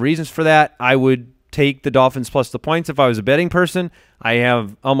have a lot of reasons for that. I would take the Dolphins plus the points if I was a betting person.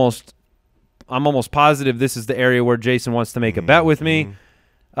 I'm almost positive this is the area where Jason wants to make a bet with me,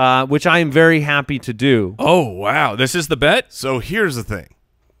 which I am very happy to do. Oh, wow. This is the bet? So here's the thing.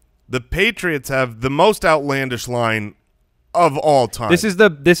 The Patriots have the most outlandish line of all time. This is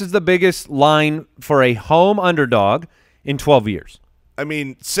the biggest line for a home underdog in 12 years. I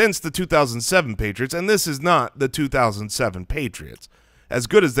mean, since the 2007 Patriots, and this is not the 2007 Patriots. As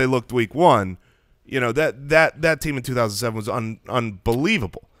good as they looked week 1, that team in 2007 was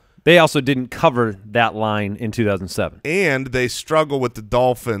unbelievable. They also didn't cover that line in 2007. And they struggle with the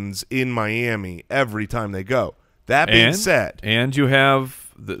Dolphins in Miami every time they go. That being said. And you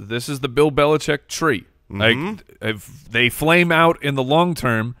have this is the Bill Belichick tree. Like, if they flame out in the long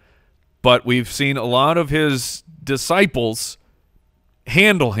term, but we've seen a lot of his disciples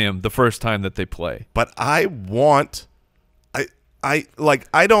handle him the first time that they play. But I'm not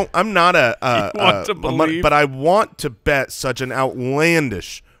but I want to bet such an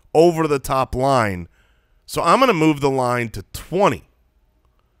outlandish over-the-top line. So I'm going to move the line to 20.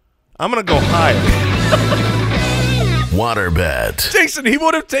 I'm going to go higher. Water bet. Jason, he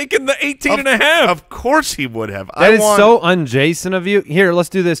would have taken the 18.5. Of course he would have. That is so un-Jason of you. Here, let's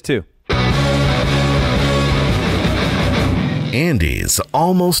do this too. Andy's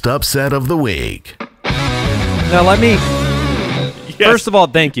almost upset of the week. Now let me. Yes. First of all,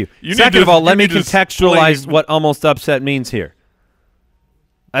 thank you. Second of all, let me contextualize what almost upset means here.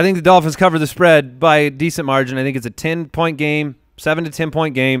 I think the Dolphins cover the spread by a decent margin. I think it's a 10-point game, 7 to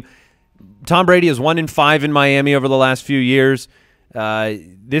 10-point game. Tom Brady is 1-5 in Miami over the last few years.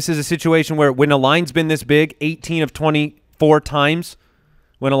 This is a situation where when a line's been this big, 18 of 24 times,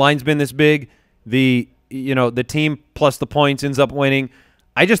 when a line's been this big, the team plus the points ends up winning.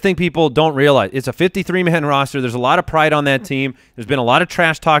 I just think people don't realize it's a 53-man roster. There's a lot of pride on that team. There's been a lot of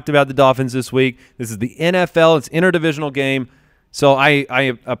trash talked about the Dolphins this week. This is the NFL. It's an interdivisional game. So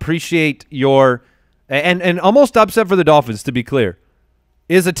I appreciate your and almost upset for the Dolphins, to be clear,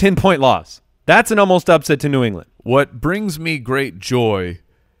 is a 10-point loss. That's an almost upset to New England. What brings me great joy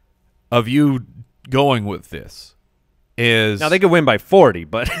of you going with this is – now, they could win by 40,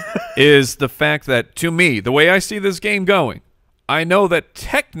 but – is the fact that, to me, the way I see this game going, I know that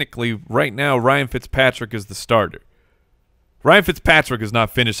technically right now Ryan Fitzpatrick is the starter. Ryan Fitzpatrick is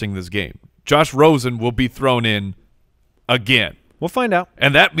not finishing this game. Josh Rosen will be thrown in again. We'll find out.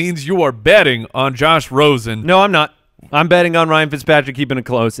 And that means you are betting on Josh Rosen. No, I'm not. I'm betting on Ryan Fitzpatrick keeping it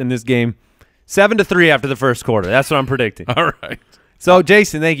close in this game. 7-3 after the first quarter. That's what I'm predicting. All right. So,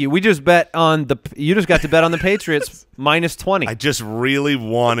 Jason, thank you. We just bet on you just got to bet on the Patriots minus 20. I just really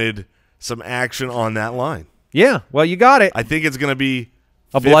wanted some action on that line. Yeah, well, you got it. I think it's going to be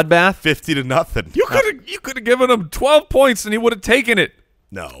a bloodbath, 50-0. You could have given him 12 points and he would have taken it.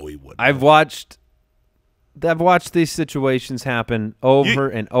 No, he wouldn't. I've watched these situations happen over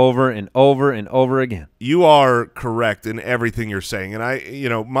and over and over and over again. You are correct in everything you're saying,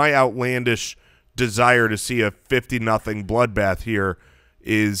 and my outlandish desire to see a 50-0 bloodbath here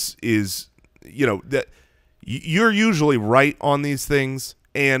is that you're usually right on these things,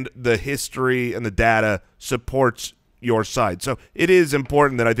 and the history and the data supports your side. So it is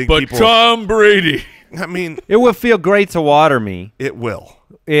important that I think people. But Tom Brady. I mean, it will feel great to water me. It will.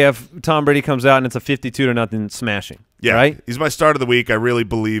 If Tom Brady comes out and it's a 52-0 smashing. Yeah, right? He's my start of the week. I really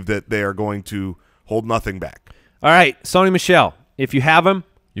believe that they are going to hold nothing back. All right, Sony Michel. If you have him,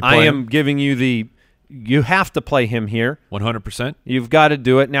 I am giving you you have to play him here. 100%. You've got to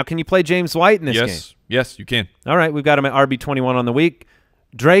do it. Now, can you play James White in this game? Yes, you can. All right, we've got him at RB21 on the week.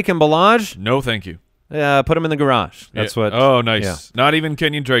 Drake and Ballage? No, thank you. Put him in the garage. That's what. Oh, nice. Yeah. Not even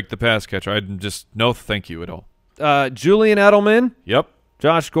Kenyon Drake, the pass catcher. I'd just no thank you at all. Julian Edelman? Yep.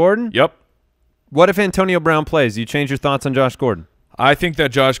 Josh Gordon? Yep. What if Antonio Brown plays? Do you change your thoughts on Josh Gordon? I think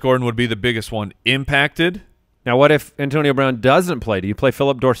that Josh Gordon would be the biggest one impacted. Now, what if Antonio Brown doesn't play? Do you play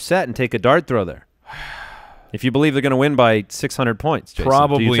Philip Dorsett and take a dart throw there? If you believe they're going to win by 600 points, Jason,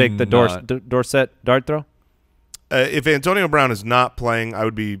 probably do you take the Dorsett dart throw? If Antonio Brown is not playing, I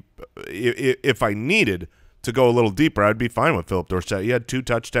would be if I needed to go a little deeper, I'd be fine with Philip Dorsett. He had 2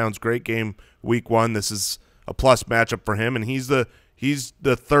 touchdowns, great game week 1. This is a plus matchup for him, and he's the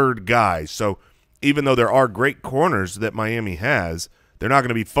third guy. So even though there are great corners that Miami has, they're not going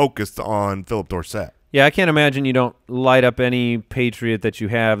to be focused on Philip Dorsett. Yeah, I can't imagine you don't light up any Patriot that you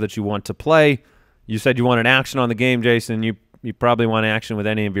have that you want to play. You said you wanted action on the game, Jason. You probably want action with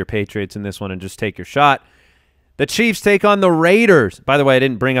any of your Patriots in this one and just take your shot. The Chiefs take on the Raiders. By the way, I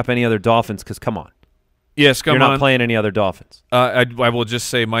didn't bring up any other Dolphins because, come on. Yes, come on. You're not playing any other Dolphins. I will just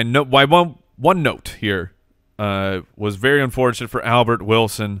say my note. One note here was very unfortunate for Albert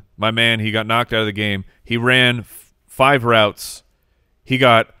Wilson. My man, he got knocked out of the game. He ran 5 routes. He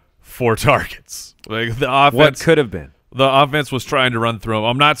got 4 targets. Like the offense. What could have been? The offense was trying to run through him.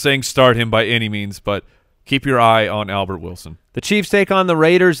 I'm not saying start him by any means, but keep your eye on Albert Wilson. The Chiefs take on the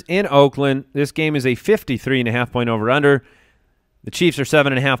Raiders in Oakland. This game is a 53.5-point over-under. The Chiefs are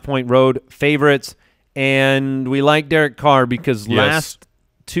 7.5-point road favorites, and we like Derek Carr because the last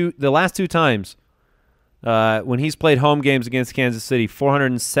 2 times when he's played home games against Kansas City,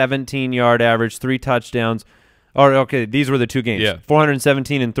 417-yard average, 3 touchdowns. Or okay, these were the 2 games. Yeah.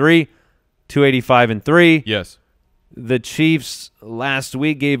 417 and 3, 285 and 3. Yes. The Chiefs last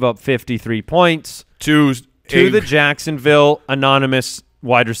week gave up 53 points to the Jacksonville anonymous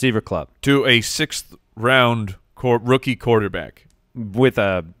wide receiver club. To a 6th-round rookie quarterback. With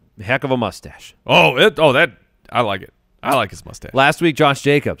a heck of a mustache. I like it. I like his mustache. Last week, Josh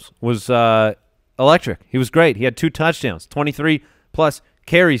Jacobs was electric. He was great. He had 2 touchdowns, 23-plus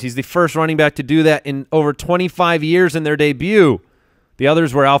carries. He's the first running back to do that in over 25 years in their debut. The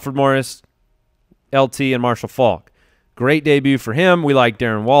others were Alfred Morris, LT, and Marshall Faulk. Great debut for him. We like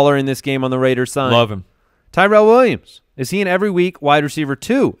Darren Waller in this game on the Raiders side. Love him. Tyrell Williams. Is he an every week wide receiver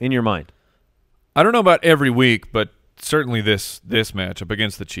 2 in your mind? I don't know about every week, but certainly this matchup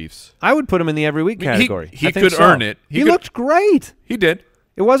against the Chiefs. I would put him in the every week category. He could earn it. He looked great. He did.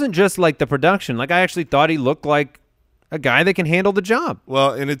 It wasn't just like the production. Like I actually thought he looked like a guy that can handle the job.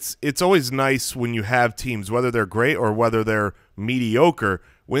 Well, and it's always nice when you have teams, whether they're great or whether they're mediocre,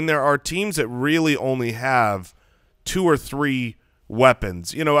 when there are teams that really only have 2 or 3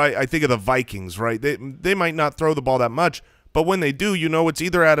 weapons. I think of the Vikings, right? They might not throw the ball that much, But when they do, you know it's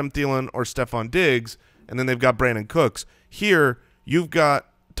either Adam Thielen or Stephon Diggs, and then they've got Brandon Cooks. Here, you've got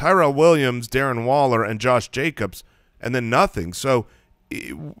Tyrell Williams, Darren Waller, and Josh Jacobs, and then nothing. So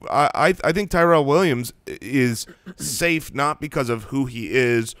I think Tyrell Williams is safe not because of who he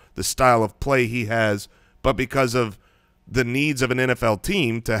is, the style of play he has, but because of the needs of an NFL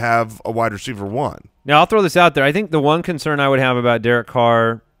team to have a wide receiver one. Now, I'll throw this out there. I think the one concern I would have about Derek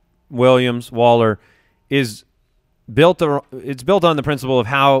Carr, Williams, Waller is it's built on the principle of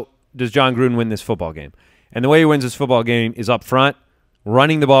how does John Gruden win this football game. And the way he wins this football game is up front,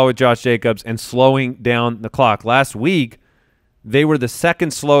 running the ball with Josh Jacobs and slowing down the clock. Last week, they were the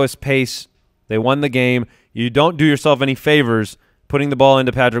second slowest pace. They won the game. You don't do yourself any favors putting the ball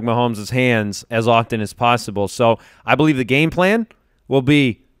into Patrick Mahomes' hands as often as possible. So I believe the game plan will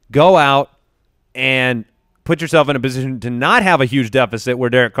be go out and put yourself in a position to not have a huge deficit where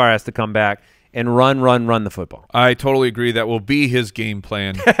Derek Carr has to come back and run the football. I totally agree. That will be his game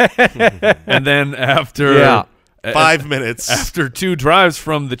plan. And then after 5 minutes. After 2 drives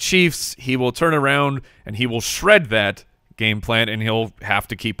from the Chiefs, he will turn around and he will shred that game plan, and he'll have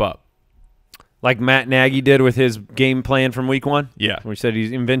to keep up. Like Matt Nagy did with his game plan from week 1? Yeah. Where he said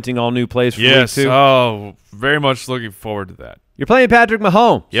he's inventing all new plays for yes. week 2. Oh, very much looking forward to that. You're playing Patrick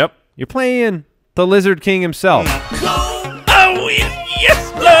Mahomes. Yep. You're playing the Lizard King himself. Oh,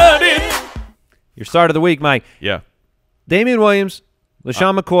 yes, blooded. Your start of the week, Mike. Yeah. Damian Williams,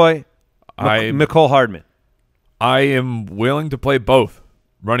 LaShawn McCoy, Mecole Hardman. I am willing to play both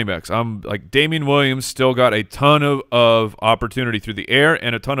running backs. I'm like Damian Williams still got a ton of opportunity through the air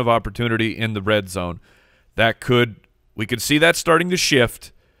and a ton of opportunity in the red zone. We could see that starting to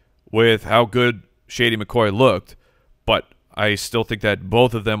shift with how good Shady McCoy looked, but I still think that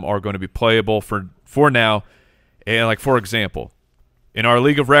both of them are going to be playable for now. And like for example, in our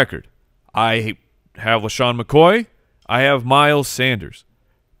league of record, I have LaShawn McCoy, I have Miles Sanders.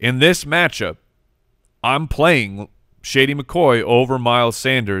 In this matchup, I'm playing Shady McCoy over Miles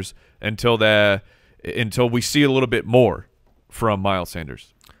Sanders until we see a little bit more from Miles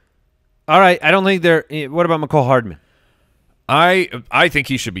Sanders. All right, I don't think they're. What about Mecole Hardman? I think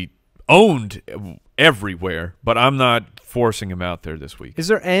he should be owned everywhere, but I'm not forcing him out there this week. Is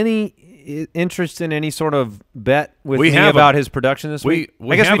there any interest in any sort of bet with me about his production this week?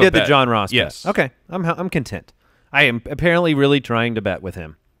 I guess we did the John Ross bet. Yes. Okay, I'm content. I am apparently really trying to bet with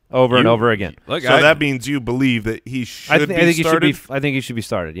him over and over again. Look, so that means you believe that he should be started? I think he should be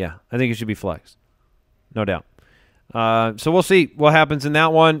started, yeah. I think he should be flexed. No doubt. So we'll see what happens in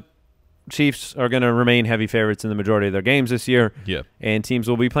that one. Chiefs are going to remain heavy favorites in the majority of their games this year. Yeah. And teams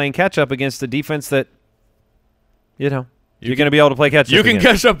will be playing catch-up against the defense that, you're going to be able to play catch-up You can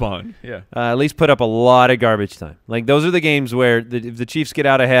against. catch up on. Yeah. At least put up a lot of garbage time. Like, those are the games where if the Chiefs get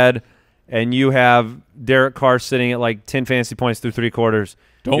out ahead and you have Derek Carr sitting at like 10 fantasy points through 3 quarters,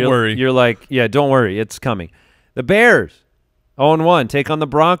 don't worry. You're like, yeah, don't worry. It's coming. The Bears, 0-1, take on the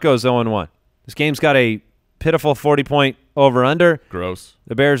Broncos, 0-1. This game's got a pitiful 40-point over-under. Gross.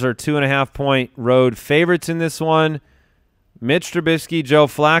 The Bears are 2.5-point road favorites in this one. Mitch Trubisky, Joe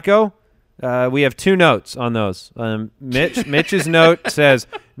Flacco. We have 2 notes on those. Mitch's note says,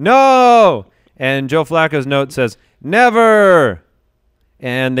 no, and Joe Flacco's note says, never.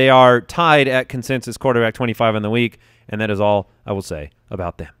 And they are tied at consensus quarterback 25 in the week, and that is all I will say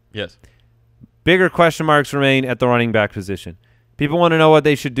about them. Yes. Bigger question marks remain at the running back position. People want to know what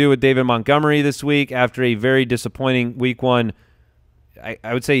they should do with David Montgomery this week after a very disappointing week 1,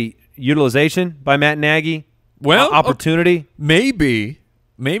 I would say, utilization by Matt Nagy. Well, opportunity. Maybe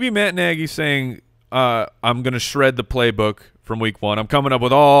Matt Nagy's saying, I'm going to shred the playbook from week 1. I'm coming up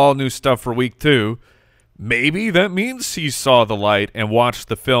with all new stuff for week 2. Maybe that means he saw the light and watched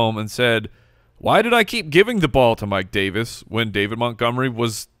the film and said, why did I keep giving the ball to Mike Davis when David Montgomery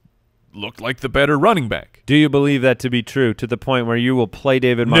looked like the better running back? Do you believe that to be true to the point where you will play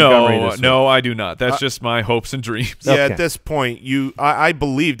David Montgomery this week? No, I do not. That's just my hopes and dreams. Yeah, Okay. At this point, I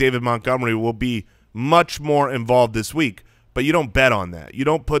believe David Montgomery will be much more involved this week, but you don't bet on that. You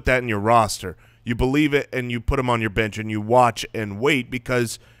don't put that in your roster. You believe it, and you put him on your bench, and you watch and wait,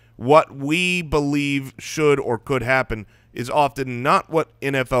 because what we believe should or could happen is often not what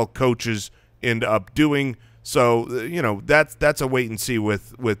NFL coaches end up doing. So, that's a wait and see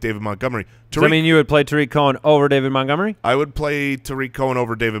with David Montgomery. Does that mean you would play Tariq Cohen over David Montgomery? I would play Tariq Cohen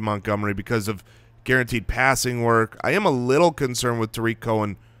over David Montgomery because of guaranteed passing work. I am a little concerned with Tariq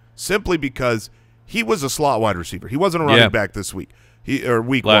Cohen simply because he was a slot wide receiver. He wasn't a running back this week.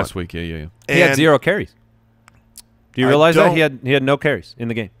 Week Last 1. week, yeah. He had 0 carries. Do you realize that? He had no carries in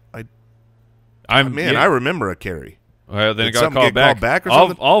the game. I remember a carry. Well, then Did it got something called get called back or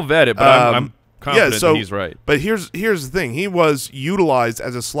something? I'll vet it, but confident that he's right. But here's the thing. He was utilized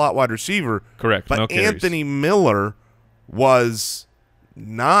as a slot wide receiver. Correct. But no carries. Anthony Miller was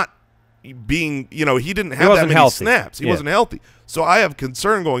not being, he didn't have that many snaps. He wasn't healthy. So I have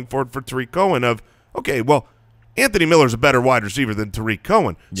concern going forward for Tariq Cohen of, okay, well, Anthony Miller's a better wide receiver than Tariq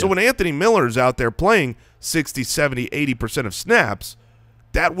Cohen. Yeah. So when Anthony Miller's out there playing 60, 70, 80% of snaps,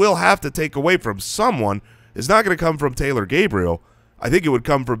 that will have to take away from someone. It's not going to come from Taylor Gabriel. I think it would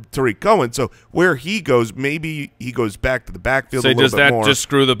come from Tariq Cohen. So where he goes, maybe he goes back to the backfield a little bit more. Does that just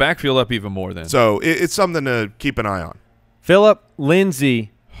screw the backfield up even more then? So it's something to keep an eye on. Philip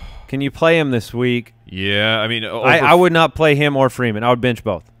Lindsay, can you play him this week? Yeah, I mean, I would not play him or Freeman. I would bench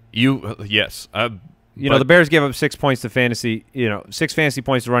both. Yes. The Bears gave up 6 points to fantasy. 6 fantasy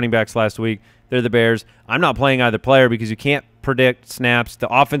points to running backs last week. They're the Bears. I'm not playing either player because you can't predict snaps. The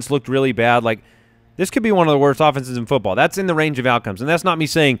offense looked really bad. Like, this could be one of the worst offenses in football. That's in the range of outcomes, and that's not me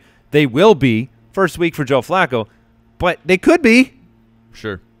saying they will be first week for Joe Flacco, but they could be.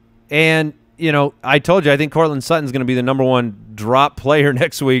 Sure. And I told you I think Cortland Sutton's going to be the #1 drop player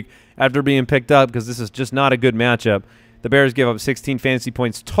next week after being picked up because this is just not a good matchup. The Bears give up 16 fantasy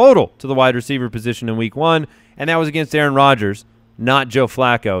points total to the wide receiver position in week 1, and that was against Aaron Rodgers, not Joe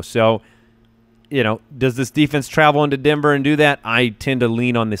Flacco. So, does this defense travel into Denver and do that? I tend to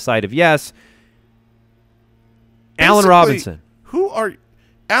lean on the side of yes. Allen Robinson.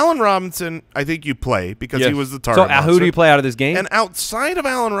 Allen Robinson, I think you play because he was the target. So monster. Who do you play out of this game? And outside of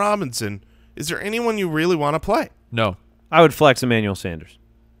Allen Robinson, is there anyone you really want to play? No. I would flex Emmanuel Sanders.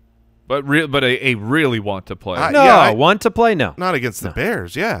 But I really want to play. Want to play? No. Not against the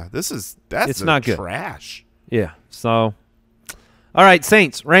Bears. Yeah, that's not good. Trash. Yeah. So, all right,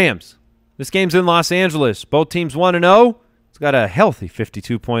 Saints, Rams. This game's in Los Angeles. Both teams 1-0. It's got a healthy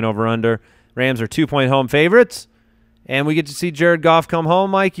 52-point over/under. Rams are 2-point home favorites. And we get to see Jared Goff come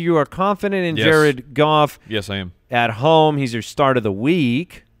home. Mike, you are confident in Jared Goff. Yes, I am. At home, he's your start of the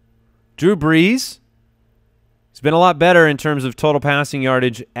week. Drew Brees. He's been a lot better in terms of total passing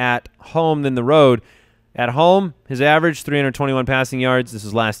yardage at home than the road. At home, his average, 321 passing yards. This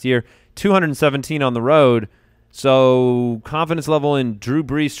is last year. 217 on the road. So confidence level in Drew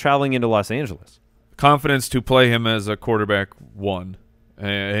Brees traveling into Los Angeles. Confidence to play him as a quarterback 1.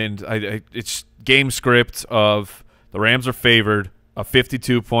 And it's game script of the Rams are favored, a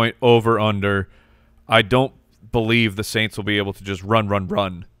 52-point over-under. I don't believe the Saints will be able to just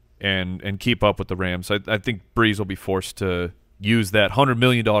run and keep up with the Rams. I think Brees will be forced to use that $100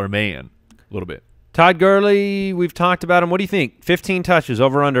 million man a little bit. Todd Gurley, we've talked about him. What do you think? 15 touches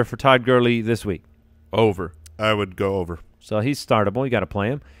over-under for Todd Gurley this week. Over. I would go over. So he's startable. You got to play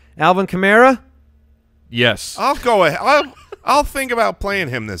him. Alvin Kamara? Yes. I'll go ahead. I'll think about playing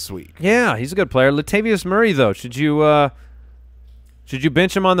him this week. Yeah, he's a good player. Latavius Murray, though, should you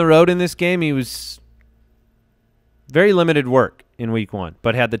bench him on the road in this game? He was very limited work in week 1,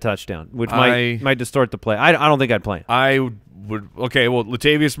 but had the touchdown, which might distort the play. I don't think I'd play him. I would. Okay, well,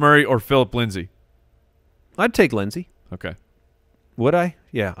 Latavius Murray or Philip Lindsay? I'd take Lindsay. Okay. Would I?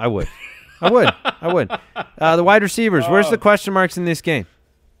 Yeah, I would. I would. The wide receivers, where's the question marks in this game?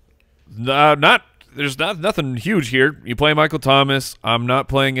 There's nothing huge here. You play Michael Thomas. I'm not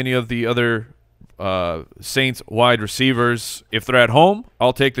playing any of the other Saints wide receivers. If they're at home,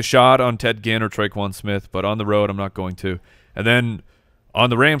 I'll take the shot on Ted Ginn or Traquan Smith, but on the road, I'm not going to. And then on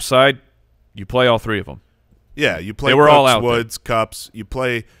the Rams side, you play all 3 of them. Yeah, you play Woods, Kups. You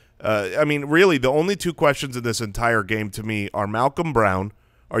play really, the only 2 questions in this entire game to me are Malcolm Brown.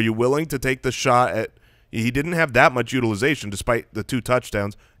 Are you willing to take the shot at – he didn't have that much utilization despite the 2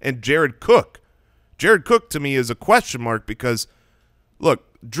 touchdowns. And Jared Cook. Jared Cook to me is a question mark because, look,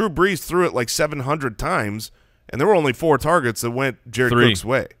 Drew Brees threw it like 700 times, and there were only 4 targets that went Jared Cook's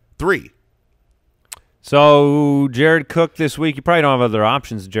way. 3. So Jared Cook this week, you probably don't have other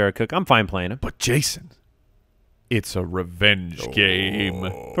options, Jared Cook. I'm fine playing him. But, Jason, it's a revenge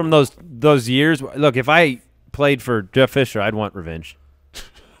game. From those years. Look, if I played for Jeff Fisher, I'd want revenge.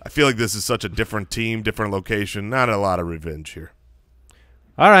 I feel like this is such a different team, different location. Not a lot of revenge here.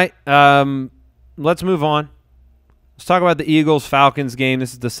 All right. Let's move on. Let's talk about the Eagles-Falcons game.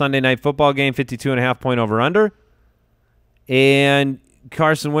 This is the Sunday Night Football game, 52.5-point over-under. And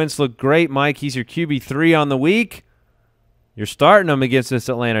Carson Wentz looked great, Mike. He's your QB3 on the week. You're starting him against this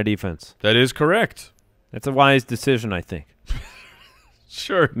Atlanta defense. That is correct. That's a wise decision, I think.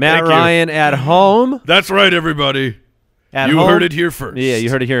 Sure. Matt Ryan at home. That's right, everybody. You heard it here first. Yeah, you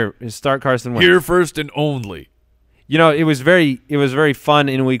heard it here. Start Carson Wentz. Here first and only. It was very fun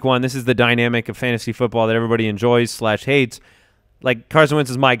in week 1. This is the dynamic of fantasy football that everybody enjoys / hates. Like, Carson Wentz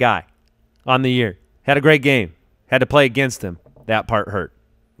is my guy on the year. Had a great game. Had to play against him. That part hurt.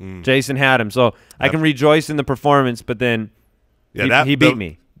 Jason had him. So I can rejoice in the performance, but then he beat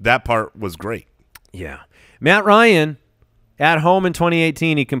me. That part was great. Yeah. Matt Ryan, at home in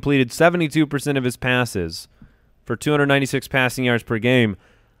 2018, he completed 72% of his passes for 296 passing yards per game.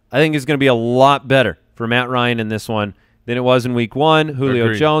 I think it's going to be a lot better for Matt Ryan in this one than it was in Week 1. Julio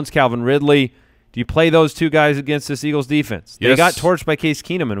Agreed. Jones, Calvin Ridley. Do you play those two guys against this Eagles defense? They Yes. got torched by Case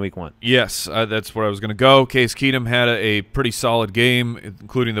Keenum in Week 1. Yes, that's where I was going to go. Case Keenum had a pretty solid game,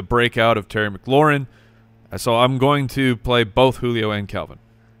 including the breakout of Terry McLaurin. So I'm going to play both Julio and Calvin.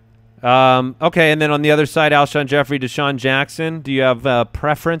 Okay, and then on the other side, Alshon Jeffrey, Deshaun Jackson. Do you have a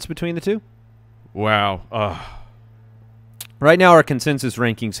preference between the two? Wow. Right now, our consensus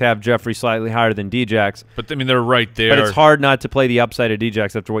rankings have Jeffrey slightly higher than Djax. But, I mean, they're right there. But it's hard not to play the upside of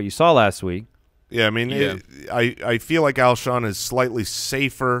Djax after what you saw last week. Yeah, I mean, I feel like Alshon is slightly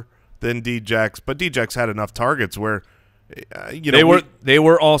safer than Djax, but Djax had enough targets where, they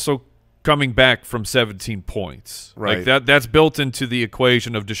were also coming back from 17 points. Right. Like that's built into the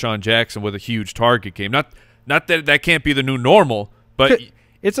equation of Deshaun Jackson with a huge target game. Not that can't be the new normal, but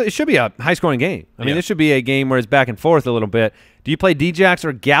it should be a high-scoring game. I mean, this should be a game where it's back and forth a little bit. Do you play Djax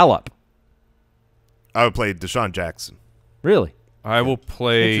or Gallup? I would play Deshaun Jackson. Really? I will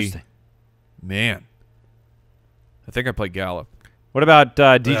play. Interesting. Man, I think I play Gallup. What about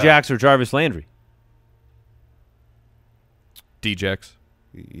Djax or Jarvis Landry? Djax.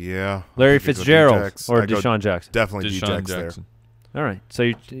 Yeah. Larry I think I'd go Fitzgerald Djax. or I'd go Deshaun Jackson? Definitely Deshaun Djax there. Jackson. All right.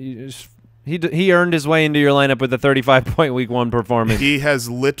 So he earned his way into your lineup with a 35-point Week 1 performance. He has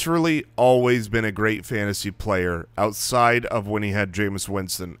literally always been a great fantasy player outside of when he had Jameis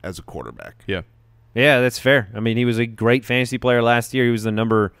Winston as a quarterback. Yeah. Yeah, that's fair. I mean, he was a great fantasy player last year. He was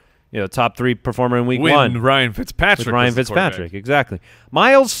the top 3 performer in Week 1. Ryan Fitzpatrick. With Ryan Fitzpatrick, exactly.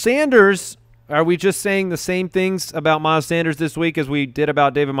 Miles Sanders, are we just saying the same things about Miles Sanders this week as we did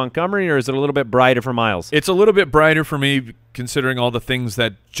about David Montgomery, or is it a little bit brighter for Miles? It's a little bit brighter for me considering all the things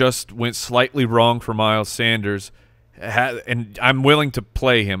that just went slightly wrong for Miles Sanders, and I'm willing to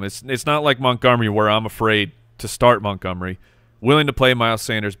play him. It's not like Montgomery where I'm afraid to start Montgomery. Willing to play Miles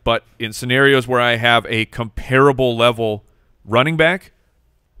Sanders, but in scenarios where I have a comparable level running back,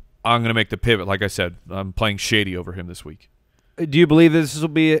 I'm going to make the pivot. Like I said, I'm playing Shady over him this week. Do you believe this will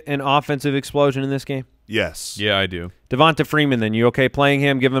be an offensive explosion in this game? Yes. Yeah, I do. Devonta Freeman, then. You okay playing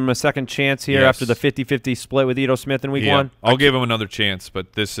him, giving him a second chance here after the 50-50 split with Ito Smith in Week 1? I'll give him another chance, but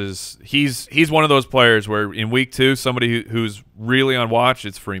he's one of those players where in Week 2, somebody who's really on watch,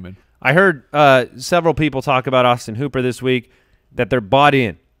 it's Freeman. I heard several people talk about Austin Hooper this week, that they're bought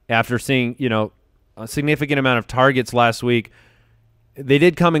in after seeing, a significant amount of targets last week. They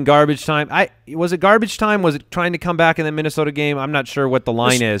did come in garbage time. Was it garbage time? Was it trying to come back in the Minnesota game? I'm not sure what the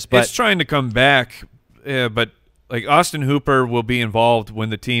line is, but it's trying to come back. But like Austin Hooper will be involved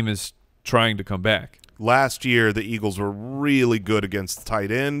when the team is trying to come back. Last year, the Eagles were really good against the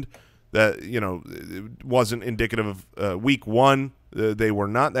tight end. That it wasn't indicative of Week 1. They were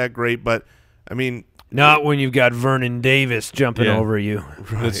not that great, but I mean. Not when you've got Vernon Davis jumping over you.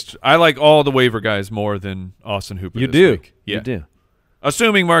 Right. I like all the waiver guys more than Austin Hooper. You this do. Week. Yeah. You do.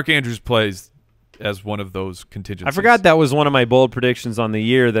 Assuming Mark Andrews plays as one of those contingencies. I forgot that was one of my bold predictions on the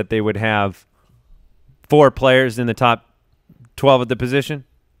year, that they would have 4 players in the top 12 at the position.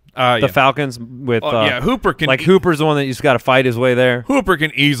 The Falcons with Hooper can Hooper's the one that you just got to fight his way there. Hooper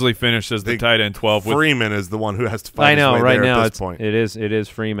can easily finish as the tight end 12. Freeman is the one who has to fight his way right there now at this point. It is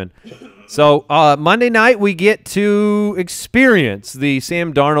Freeman. So Monday night we get to experience the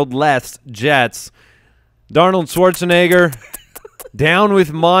Sam Darnold-less Jets. Darnold Schwarzenegger down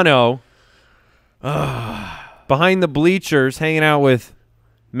with mono, behind the bleachers, hanging out with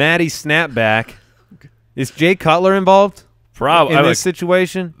Matty Snapback. Is Jay Cutler involved? Probably in this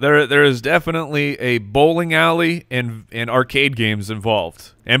situation. There is definitely a bowling alley and arcade games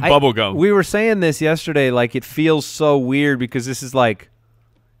involved, and bubblegum. We were saying this yesterday, like it feels so weird because this is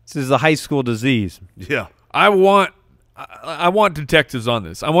a high school disease. Yeah. I want detectives on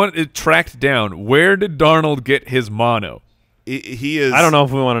this. I want it tracked down. Where did Darnold get his mono? He is. I don't know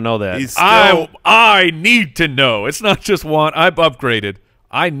if we want to know that. He's still, I need to know. It's not just one. I've upgraded.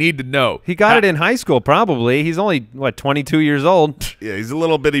 I need to know. He got it in high school, probably. He's only 22 years old. Yeah, he's a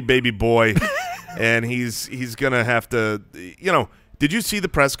little bitty baby boy, and he's gonna have to. Did you see the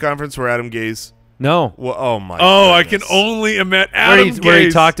press conference where Adam Gase? No. Well, oh my. Oh, goodness. I can only imagine where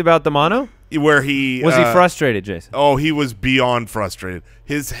he talked about the mono. Where he was he frustrated, Jason? Oh, he was beyond frustrated.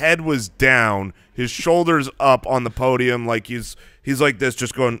 His head was down, his shoulders up on the podium, like he's like this,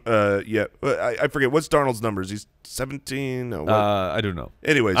 just going. Yeah, I forget what's Darnold's numbers. He's 17. I don't know.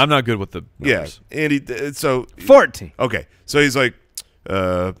 Anyways, I'm not good with the numbers. Yeah, and so 14. Okay, so he's like,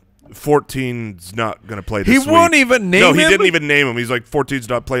 14's not going to play this week. He won't even name him? No, he didn't even name him. He's like, 14's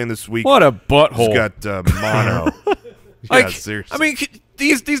not playing this week. What a butthole. He's got mono. Like, seriously. I mean,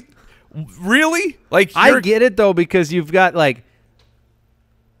 these really? Like, I get it, though, because you've got, like,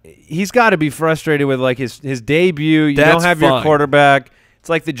 he's got to be frustrated with, like, his debut. You don't have your quarterback. It's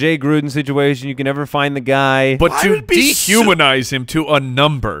like the Jay Gruden situation. You can never find the guy. But to dehumanize him to a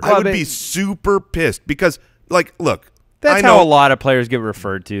number. I would be super pissed because, like, look. That's how a lot of players get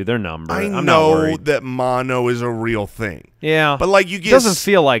referred to. Their number. I'm not worried. I know that mono is a real thing. Yeah. But, like, you get. It doesn't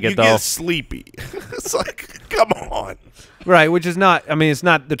feel like it, though. You get sleepy. It's like, come on. Right, which is not. I mean, it's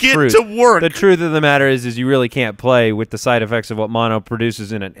not the truth. Get to work. The truth of the matter is you really can't play with the side effects of what mono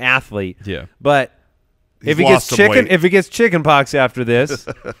produces in an athlete. Yeah. But if he gets chicken pox after this,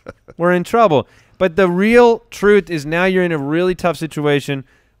 we're in trouble. But the real truth is now you're in a really tough situation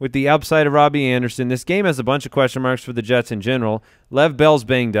with the upside of Robbie Anderson. This game has a bunch of question marks for the Jets in general. Lev Bell's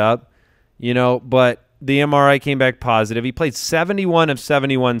banged up, but the MRI came back positive. He played 71 of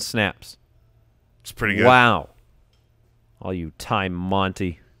 71 snaps. It's pretty good. Wow. All you Time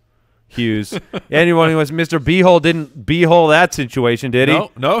Monty Hughes. Anyone who was Mr. Beehole didn't beehole that situation, did he?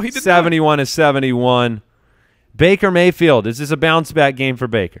 No, he did 71 of 71. Baker Mayfield. Is this a bounce-back game for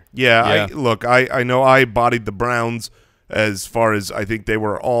Baker? Yeah. I know I bodied the Browns as far as I think they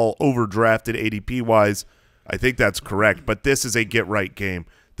were all overdrafted ADP-wise. I think that's correct. But this is a get-right game.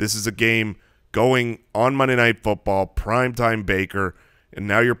 This is a game going on Monday Night Football, primetime Baker, and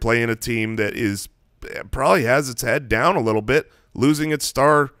now you're playing a team that probably has its head down a little bit, losing its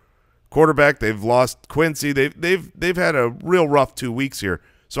star quarterback. They've lost Quincy. They've had a real rough 2 weeks here.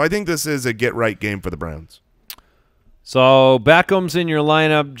 So I think this is a get-right game for the Browns. So Beckham's in your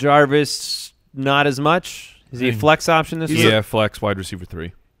lineup. Jarvis, not as much. Is he a flex option this week? Yeah, flex, wide receiver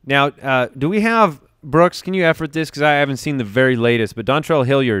 3. Now, do we have – Brooks, can you effort this? Because I haven't seen the very latest. But Dontrell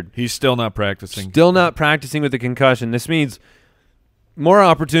Hilliard. He's still not practicing. Still not practicing with the concussion. This means more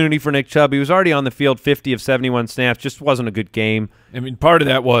opportunity for Nick Chubb. He was already on the field 50 of 71 snaps. Just wasn't a good game. I mean, part of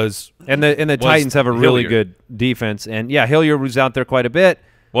that was – And the Titans have a really good defense. And, yeah, Hilliard was out there quite a bit.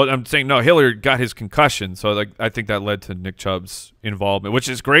 Well, I'm saying, no, Hilliard got his concussion, so I think that led to Nick Chubb's involvement, which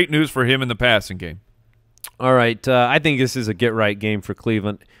is great news for him in the passing game. All right. I think this is a get-right game for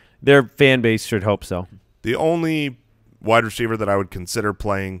Cleveland. Their fan base should hope so. The only wide receiver that I would consider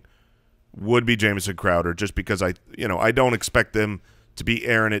playing would be Jamison Crowder, just because I don't expect them to be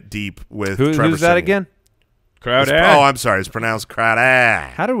airing it deep with Trevor Who's that Siemian. again? Crowder. Oh, I'm sorry. It's pronounced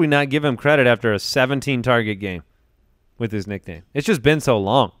Crowder. How did we not give him credit after a 17-target game with his nickname? It's just been so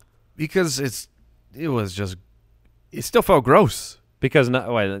long. Because it still felt gross. Because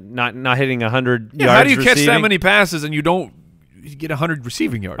not hitting 100 yards how do you catch receiving? that many passes and you don't get 100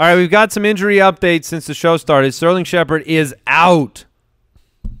 receiving yards? All right, we've got some injury updates since the show started. Sterling Shepard is out.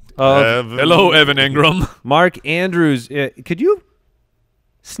 Hello, Evan Ingram. Mark Andrews. Could you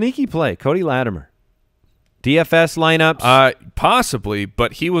sneaky play Cody Latimer? DFS lineups? Possibly,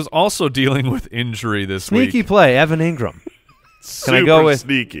 but he was also dealing with injury this week. Sneaky play, Evan Ingram. Super I go with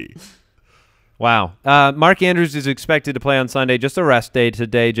sneaky? Wow. Mark Andrews is expected to play on Sunday. Just a rest day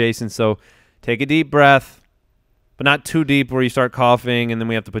today, Jason. So take a deep breath, but not too deep where you start coughing and then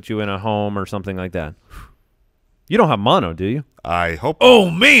we have to put you in a home or something like that. You don't have mono, do you? I hope.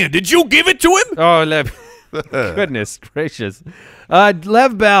 Oh, man. Did you give it to him? Oh, goodness gracious.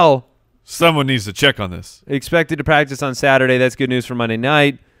 Lev Bell. Someone needs to check on this. Expected to practice on Saturday. That's good news for Monday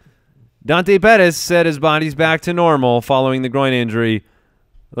night. Dante Pettis said his body's back to normal following the groin injury.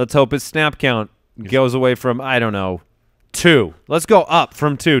 Let's hope his snap count goes away from, 2. Let's go up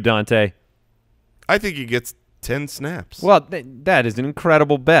from 2, Dante. I think he gets 10 snaps. Well, that is an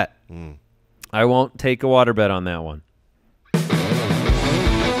incredible bet. I won't take a water bet on that one.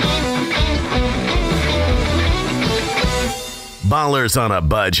 Ballers on a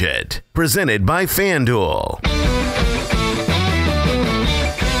Budget, presented by FanDuel.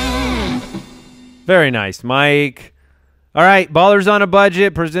 Very nice, Mike. All right, Ballers on a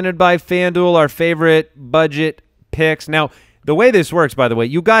Budget, presented by FanDuel, our favorite budget picks. Now, the way this works, by the way,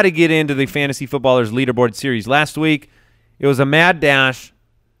 you got to get into the Fantasy Footballers Leaderboard Series. Last week, it was a mad dash.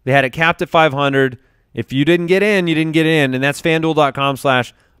 They had it capped at 500. If you didn't get in, you didn't get in, and that's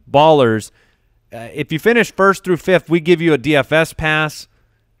FanDuel.com/ballers. If you finish 1st through 5th, we give you a DFS pass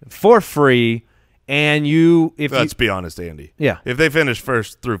for free. And let's be honest, Andy. Yeah. If they finish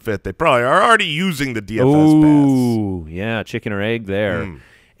 1st through 5th, they probably are already using the DFS Ooh, yeah, chicken or egg there.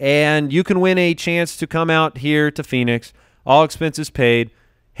 And you can win a chance to come out here to Phoenix, all expenses paid,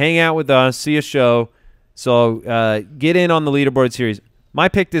 hang out with us, see a show. So get in on the Leaderboard Series. My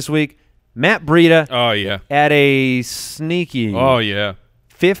pick this week, Matt Breida Oh, yeah. at a sneaky Oh, yeah.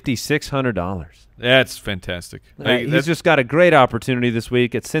 $5,600. That's fantastic. He's just got a great opportunity this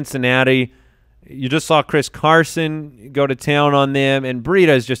week at Cincinnati. You just saw Chris Carson go to town on them, and Breida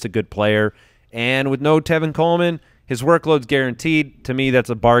is just a good player. And with no Tevin Coleman, his workload's guaranteed. To me, that's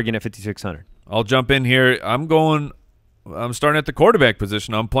a bargain at $5,600. I'll jump in here. I'm starting at the quarterback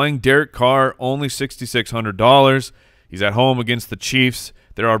position. I'm playing Derek Carr, only $6,600. He's at home against the Chiefs.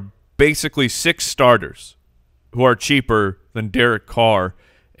 There are basically 6 starters who are cheaper than Derek Carr,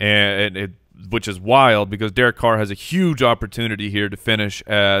 which is wild because Derek Carr has a huge opportunity here to finish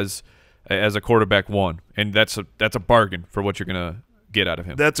as a quarterback 1, and that's a bargain for what you're going to get out of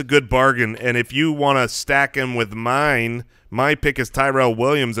him. That's a good bargain, and if you want to stack him with mine, my pick is Tyrell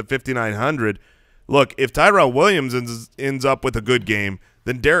Williams at $5,900. Look, if Tyrell Williams ends up with a good game,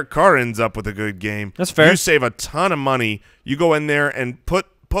 then Derek Carr ends up with a good game. That's fair. You save a ton of money. You go in there and put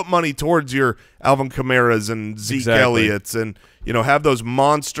money towards your Alvin Kamara's and Zeke Elliott's, and have those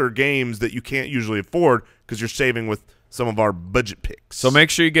monster games that you can't usually afford because you're saving with some of our budget picks. So make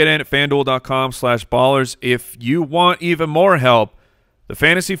sure you get in at FanDuel.com/ballers. If you want even more help, the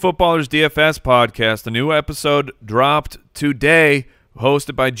Fantasy Footballers DFS podcast, the new episode dropped today,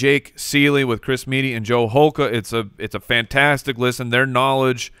 hosted by Jake Seeley with Chris Meady and Joe Holka. It's a fantastic listen. Their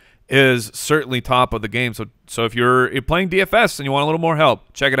knowledge is certainly top of the game. So if you're playing DFS and you want a little more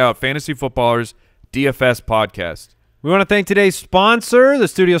help, check it out, Fantasy Footballers DFS podcast. We want to thank today's sponsor, the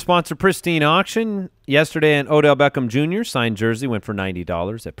studio sponsor, Pristine Auction. Yesterday, an Odell Beckham Jr. signed jersey went for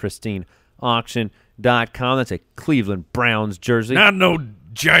 $90 at pristineauction.com. That's a Cleveland Browns jersey. Not no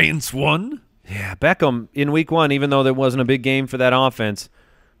Giants one. Yeah, Beckham in week 1, even though there wasn't a big game for that offense,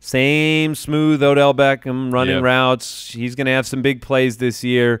 same smooth Odell Beckham running routes. He's going to have some big plays this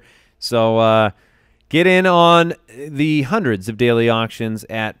year. So get in on the hundreds of daily auctions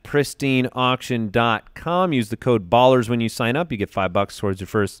at pristineauction.com. Use the code BALLERS when you sign up. You get $5 towards your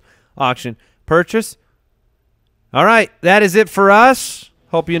first auction purchase. All right, that is it for us.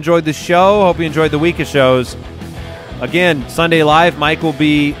 Hope you enjoyed the show. Hope you enjoyed the week of shows. Again, Sunday Live. Mike will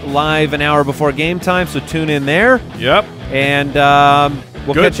be live an hour before game time, so tune in there. Yep. And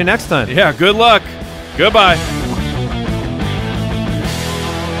we'll catch you next time. Yeah, good luck. Goodbye.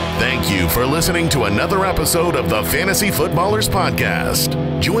 Thank you for listening to another episode of the Fantasy Footballers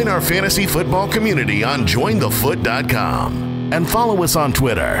Podcast. Join our fantasy football community on jointhefoot.com and follow us on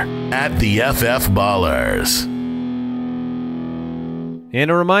Twitter at the FFBallers. And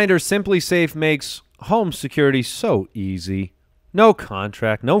a reminder, Simply Safe makes home security so easy. No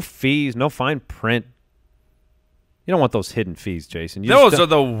contract, no fees, no fine print. You don't want those hidden fees, Jason. Those are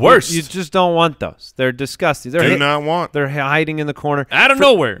the worst. You just don't want those. They're disgusting. Do not want. They're hiding in the corner. Out of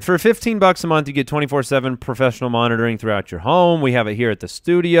nowhere. For $15 a month, you get 24/7 professional monitoring throughout your home. We have it here at the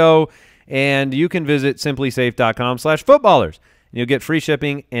studio. And you can visit simplysafe.com/footballers. And you'll get free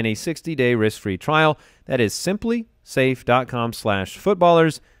shipping and a 60-day risk-free trial. That is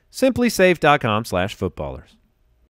simplysafe.com/footballers. simplysafe.com/footballers.